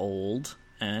because they're old,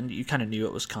 and you kind of knew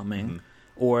it was coming. Mm-hmm.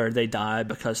 Or they die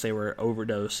because they were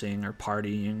overdosing or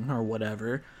partying or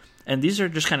whatever. And these are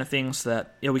just kind of things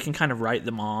that we can kind of write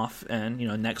them off, and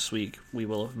next week we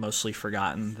will have mostly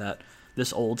forgotten that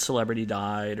this old celebrity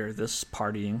died or this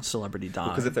partying celebrity died.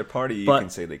 Because if they're party, you can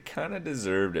say they kind of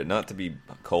deserved it. Not to be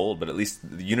cold, but at least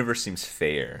the universe seems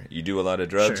fair. You do a lot of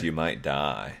drugs, sure, you might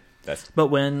die. But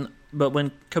when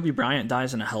Kobe Bryant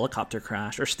dies in a helicopter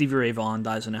crash, or Stevie Ray Vaughan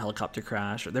dies in a helicopter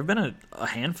crash, or there have been a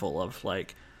handful of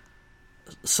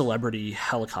celebrity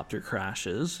helicopter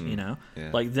crashes, Yeah.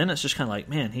 then it's just kind of like,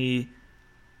 man,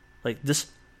 this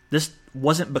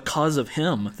wasn't because of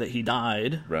him that he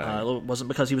died. Right. It wasn't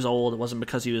because he was old. It wasn't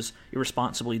because he was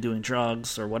irresponsibly doing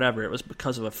drugs or whatever. It was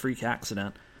because of a freak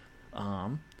accident.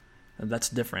 And that's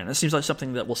different. It seems like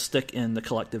something that will stick in the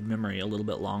collective memory a little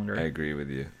bit longer. I agree with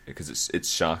you, because it's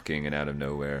shocking and out of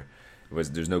nowhere.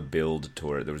 There's no build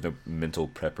toward it. There was no mental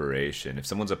preparation. If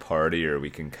someone's a partier, we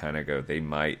can kind of go, they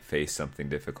might face something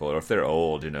difficult. Or if they're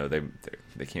old,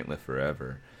 they can't live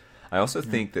forever. I also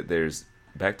think that there's,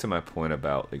 back to my point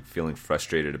about feeling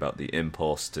frustrated about the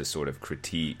impulse to sort of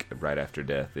critique right after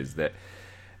death, is that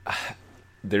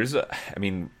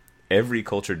every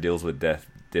culture deals with death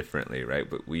differently, right?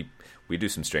 But we do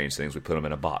some strange things. We put them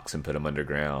in a box and put them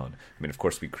underground. Of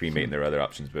course we cremate and there are other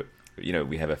options, but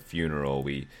we have a funeral,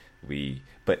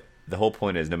 but the whole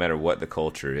point is, no matter what the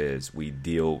culture is, we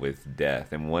deal with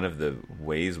death, and one of the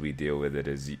ways we deal with it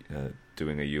is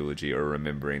doing a eulogy or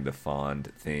remembering the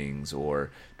fond things, or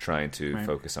trying to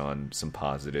focus on some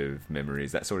positive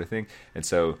memories, that sort of thing. And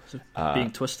so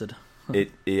being twisted.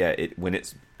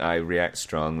 I react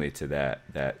strongly to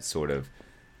that sort of.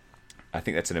 I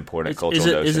think that's an important cultural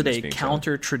notion. Is it a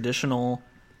counter-traditional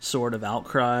sort of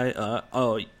outcry?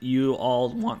 You all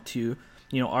want to,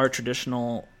 our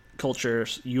traditional culture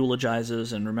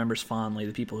eulogizes and remembers fondly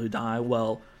the people who die.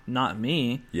 Well, not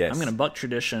me. Yes. I'm going to buck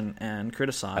tradition and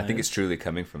criticize. I think it's truly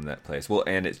coming from that place. Well,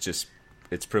 and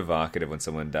it's provocative when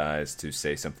someone dies to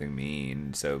say something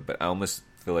mean. But I almost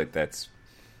feel like that's,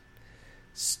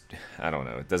 I don't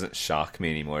know, it doesn't shock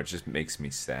me anymore. It just makes me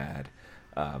sad.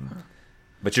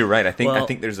 But you're right. I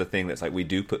think there's a thing that's we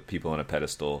do put people on a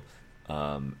pedestal.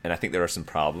 And I think there are some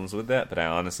problems with that, but I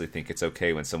honestly think it's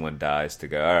okay when someone dies to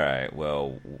go, all right,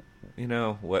 well,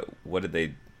 what did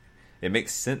they... It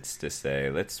makes sense to say,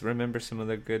 let's remember some of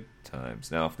the good times.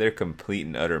 Now, if they're complete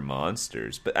and utter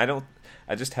monsters, but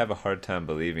I just have a hard time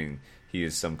believing he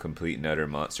is some complete and utter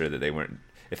monster, that they weren't...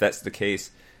 If that's the case,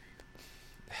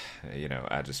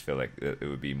 I just feel like it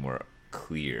would be more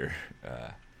clear.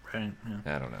 Right,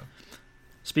 yeah. I don't know.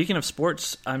 Speaking of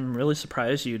sports, I'm really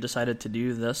surprised you decided to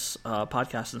do this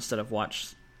podcast instead of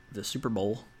watch the Super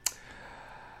Bowl.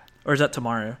 Or is that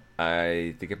tomorrow?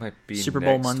 I think it might be Super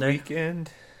Bowl Monday weekend.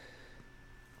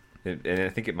 And I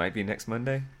think it might be next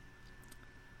Monday.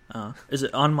 Is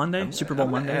it on Monday? Super Bowl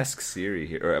Monday? I'm going to ask Siri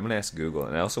here, or I'm going to ask Google,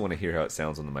 and I also want to hear how it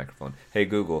sounds on the microphone. Hey,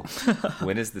 Google,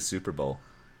 when is the Super Bowl?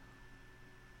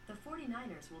 The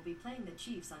 49ers will be playing the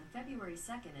Chiefs on February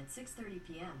 2nd at 6:30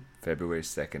 p.m. February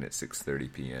 2nd at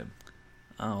 6:30 p.m.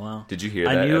 Oh, wow. Did you hear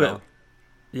that at all?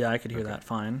 Yeah, I could hear that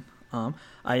fine.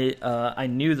 I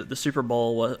knew that the Super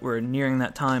Bowl were nearing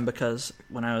that time because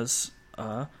when I was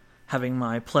having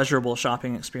my pleasurable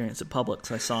shopping experience at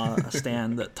Publix, I saw a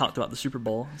stand that talked about the Super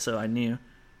Bowl, so I knew.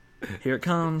 Here it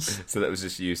comes. So that was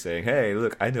just you saying, hey,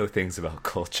 look, I know things about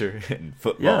culture and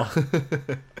football.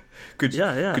 Yeah. Could you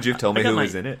have told me who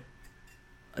was in it?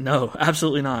 No,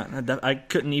 absolutely not. I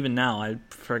couldn't even now. I'd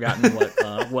forgotten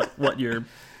what your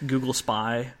Google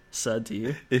Spy said to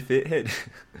you. If it had...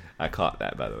 I caught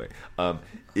that, by the way.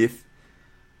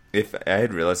 If I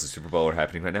had realized the Super Bowl were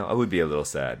happening right now, I would be a little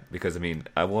sad because,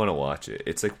 I want to watch it.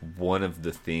 It's one of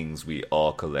the things we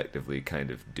all collectively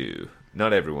kind of do.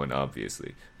 Not everyone,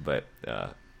 obviously, but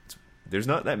there's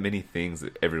not that many things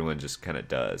that everyone just kind of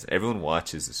does. Everyone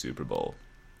watches the Super Bowl.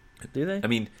 Do they?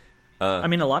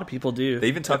 A lot of people do. They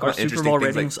even talk about Super Bowl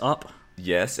ratings up.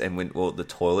 Yes, and the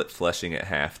toilet flushing at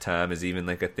halftime is even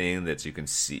a thing that you can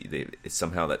see.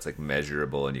 Somehow that's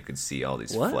measurable, and you can see all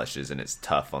these flushes, and it's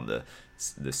tough on the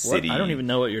city. I don't even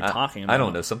know what you're talking about. I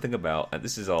don't know, something about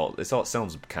this is all. It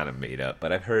sounds kind of made up,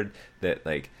 but I've heard that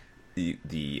the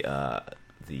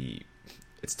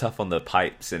it's tough on the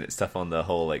pipes and it's tough on the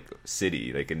whole like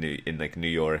city, like in New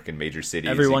York and major cities.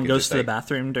 Everyone goes to the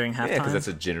bathroom during halftime. Yeah, because that's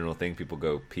a general thing. People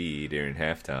go pee during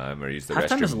halftime or use the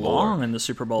restroom. Halftime is long in the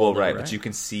Super Bowl. Well, right, but you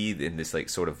can see in this like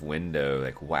sort of window,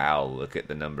 like wow, look at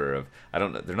the number of, I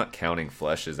don't know, they're not counting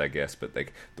flushes, I guess, but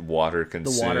like the water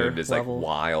consumed is level. Like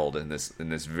wild in this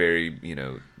very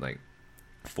like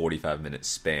 45-minute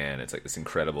span. It's like this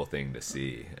incredible thing to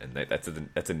see, and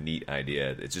that's a neat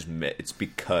idea. It's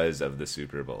because of the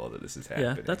Super Bowl that this is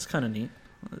happening. Yeah, that's kind of neat.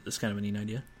 It's kind of a neat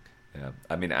idea. Yeah,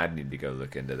 I mean, I'd need to go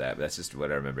look into that, but that's just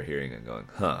what I remember hearing and going,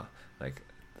 huh, like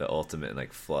the ultimate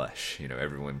like flush.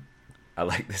 Everyone. I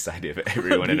like this idea of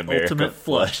everyone in America ultimate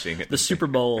flushing at the Super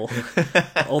Bowl.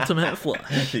 Ultimate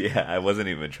flush. Yeah, I wasn't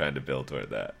even trying to build toward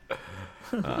that,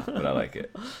 but I like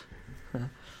it.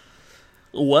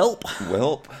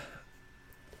 Welp.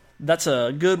 That's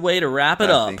a good way to wrap it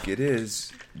up. I think it is.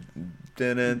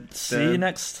 See you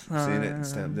next time.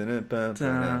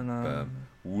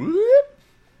 Whoop.